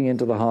is looking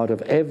into the heart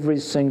of every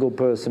single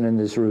person in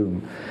this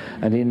room.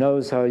 And He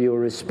knows how you're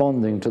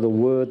responding to the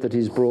word that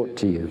He's brought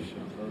to you.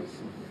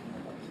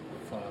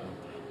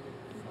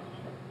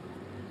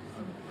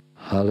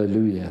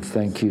 Hallelujah.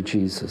 Thank you,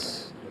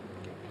 Jesus.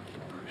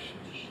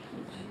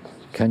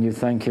 Can you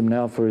thank Him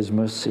now for His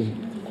mercy?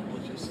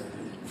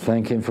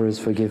 Thank Him for His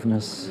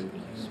forgiveness.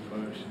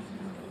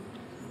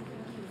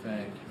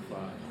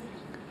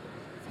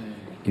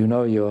 You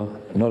know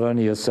not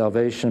only your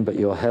salvation, but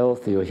your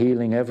health, your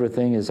healing,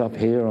 everything is up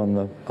here on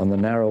the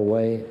narrow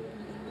way.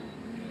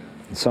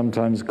 And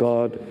sometimes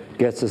God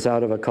gets us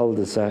out of a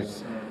cul-de-sac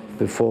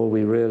before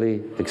we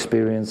really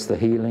experience the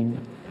healing,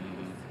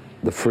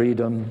 the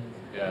freedom,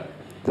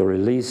 the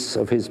release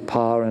of His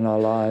power in our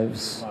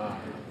lives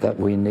that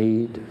we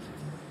need.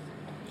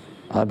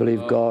 I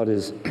believe God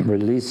is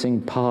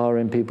releasing power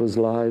in people's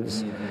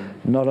lives,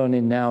 not only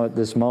now at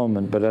this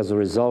moment, but as a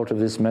result of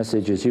this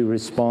message, as you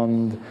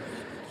respond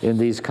in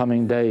these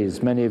coming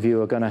days. Many of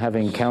you are going to have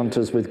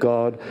encounters with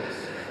God.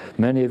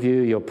 Many of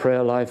you, your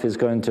prayer life is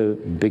going to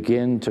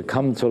begin to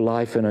come to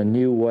life in a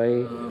new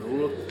way,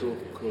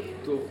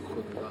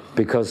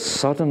 because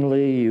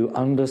suddenly you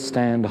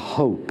understand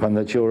hope and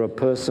that you're a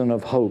person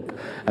of hope,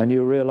 and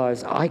you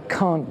realize, I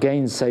can't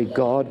gainsay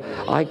God.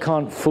 I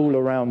can't fool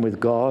around with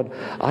God.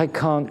 I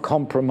can't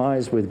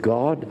compromise with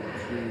God.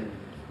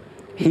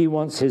 He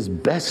wants His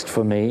best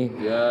for me,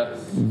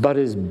 but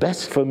His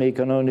best for me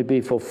can only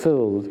be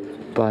fulfilled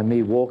by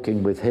me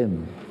walking with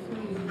Him,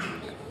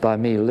 by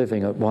me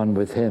living at one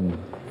with Him.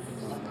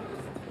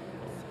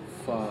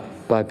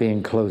 by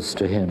being close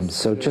to him.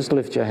 So just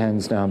lift your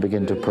hands now and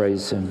begin to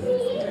praise him.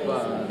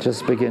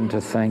 Just begin to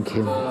thank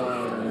him.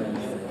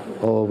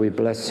 Oh, we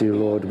bless you,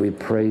 Lord. We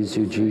praise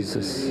you,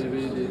 Jesus.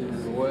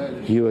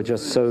 You are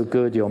just so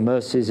good. Your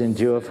mercies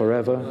endure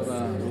forever.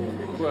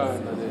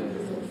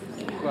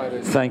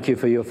 Thank you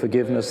for your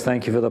forgiveness.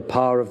 Thank you for the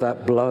power of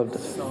that blood.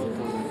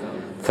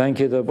 Thank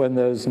you that when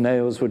those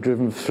nails were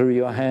driven through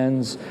your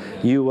hands,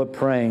 you were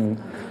praying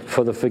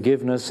for the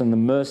forgiveness and the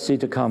mercy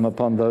to come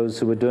upon those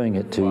who were doing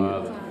it to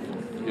you.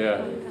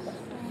 Yeah.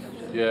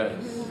 Yes.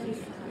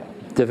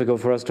 Difficult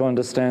for us to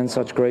understand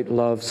such great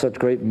love, such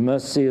great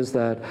mercy as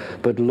that.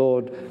 But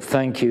Lord,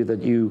 thank you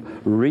that you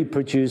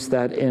reproduce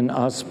that in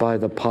us by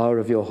the power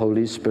of your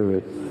Holy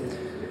Spirit.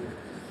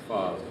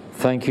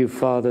 Thank you,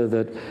 Father,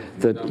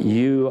 that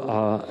you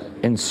are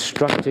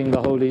instructing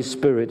the Holy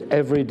Spirit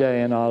every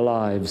day in our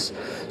lives,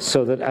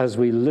 so that as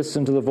we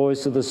listen to the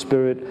voice of the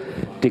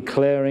Spirit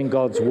declaring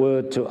God's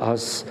word to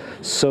us,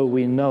 so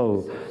we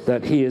know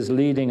that he is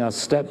leading us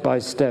step by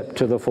step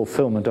to the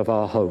fulfillment of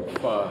our hope.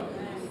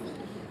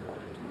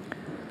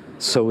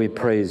 So we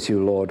praise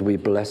you, Lord. We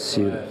bless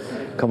you.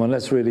 Come on,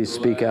 let's really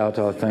speak out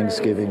our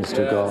thanksgivings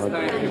to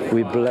God.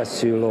 We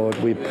bless you, Lord.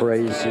 We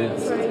praise you.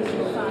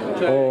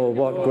 Oh,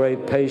 what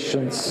great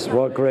patience,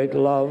 what great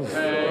love,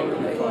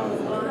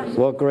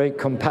 what great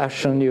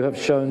compassion you have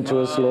shown to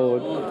us,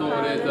 Lord.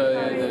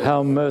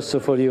 How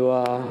merciful you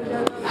are,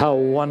 how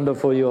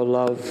wonderful your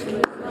love,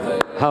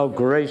 how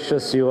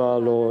gracious you are,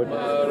 Lord,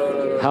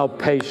 how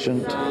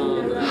patient.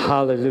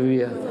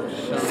 Hallelujah.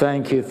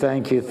 Thank you,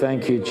 thank you,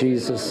 thank you,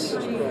 Jesus.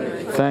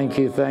 Thank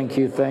you, thank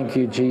you, thank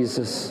you,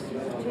 Jesus.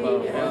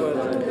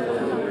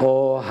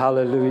 Oh,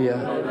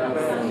 hallelujah.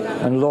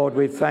 And Lord,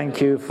 we thank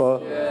you for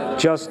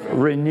just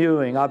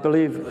renewing. I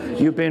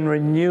believe you've been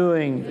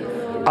renewing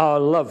our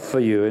love for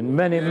you in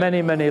many,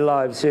 many, many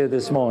lives here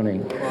this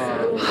morning.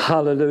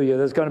 Hallelujah.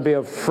 There's going to be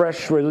a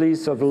fresh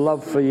release of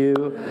love for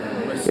you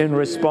in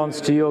response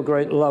to your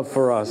great love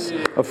for us.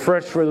 A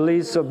fresh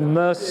release of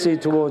mercy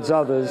towards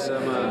others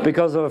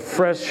because of a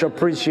fresh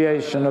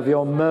appreciation of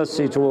your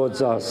mercy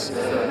towards us.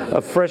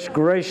 A fresh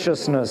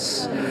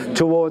graciousness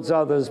towards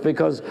others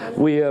because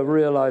we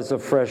realize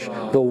afresh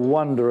the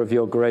wonder of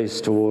your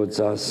grace towards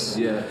us.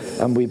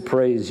 And we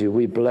praise you.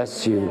 We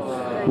bless you.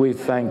 We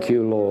thank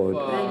you,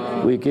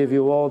 Lord. We give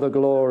you all the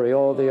glory,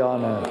 all the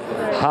honor.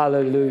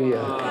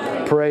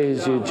 Hallelujah.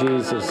 Praise you,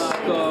 Jesus.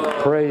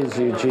 Praise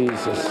you,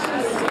 Jesus.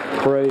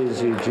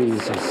 Praise you,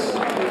 Jesus.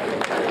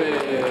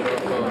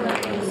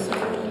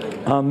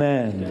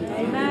 Amen.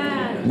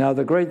 Amen. Now,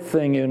 the great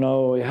thing,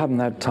 we haven't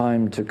had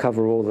time to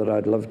cover all that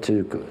I'd love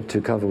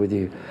to cover with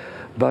you,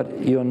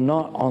 but you're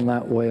not on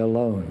that way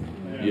alone.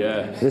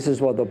 Yes. This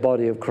is what the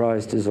body of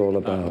Christ is all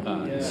about.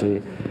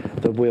 See,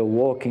 that we're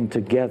walking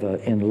together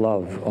in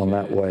love on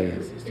that way.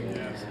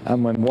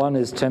 And when one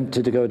is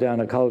tempted to go down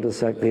a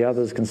cul-de-sac, the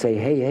others can say,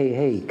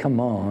 hey, come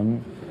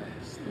on.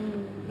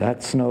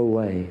 That's no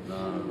way.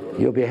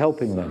 You'll be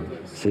helping them,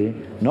 see?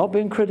 Not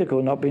being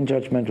critical, not being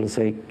judgmental,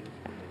 say,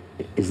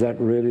 is that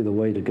really the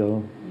way to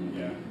go?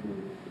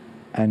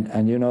 And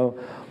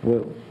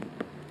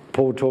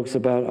Paul talks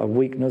about our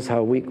weakness,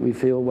 how weak we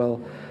feel. Well,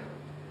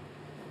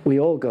 we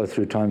all go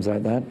through times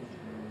like that,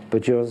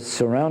 but you're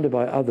surrounded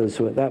by others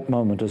who at that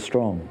moment are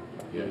strong.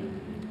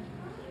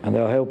 And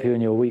they'll help you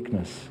in your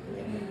weakness.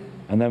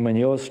 And then when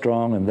you're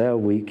strong and they're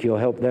weak, you'll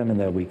help them in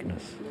their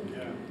weakness.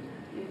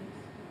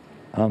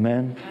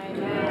 Amen.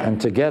 Amen.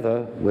 And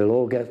together we'll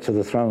all get to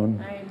the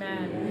throne.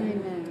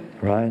 Amen.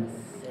 Right?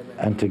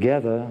 And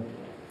together,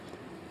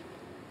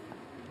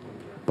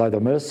 by the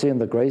mercy and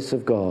the grace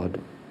of God,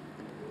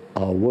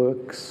 our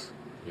works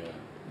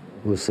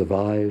will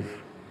survive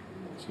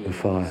the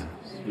fire.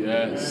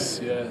 Yes.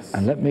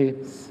 And let me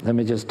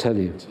just tell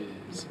you,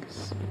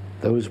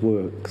 those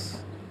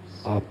works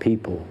are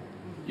people.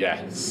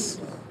 Yes.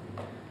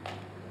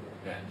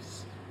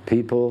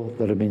 People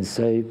that have been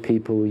saved,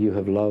 people you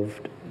have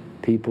loved,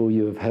 people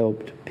you have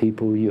helped,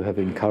 people you have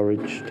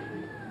encouraged.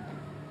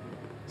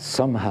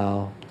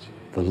 Somehow,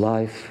 the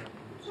life,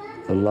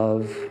 the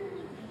love,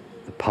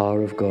 the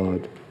power of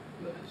God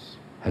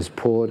has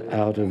poured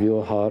out of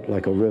your heart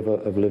like a river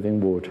of living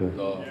water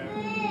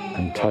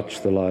and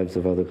touched the lives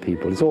of other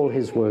people. It's all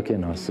his work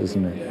in us,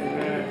 isn't it?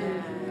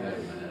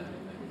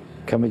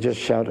 Can we just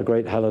shout a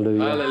great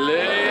hallelujah?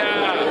 Hallelujah!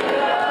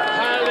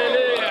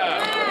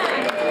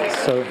 Hallelujah!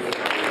 So,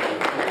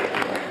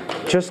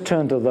 just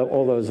turn to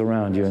all those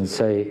around you and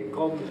say,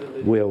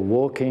 we're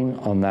walking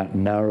on that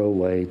narrow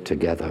way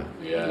together.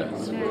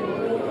 Yes.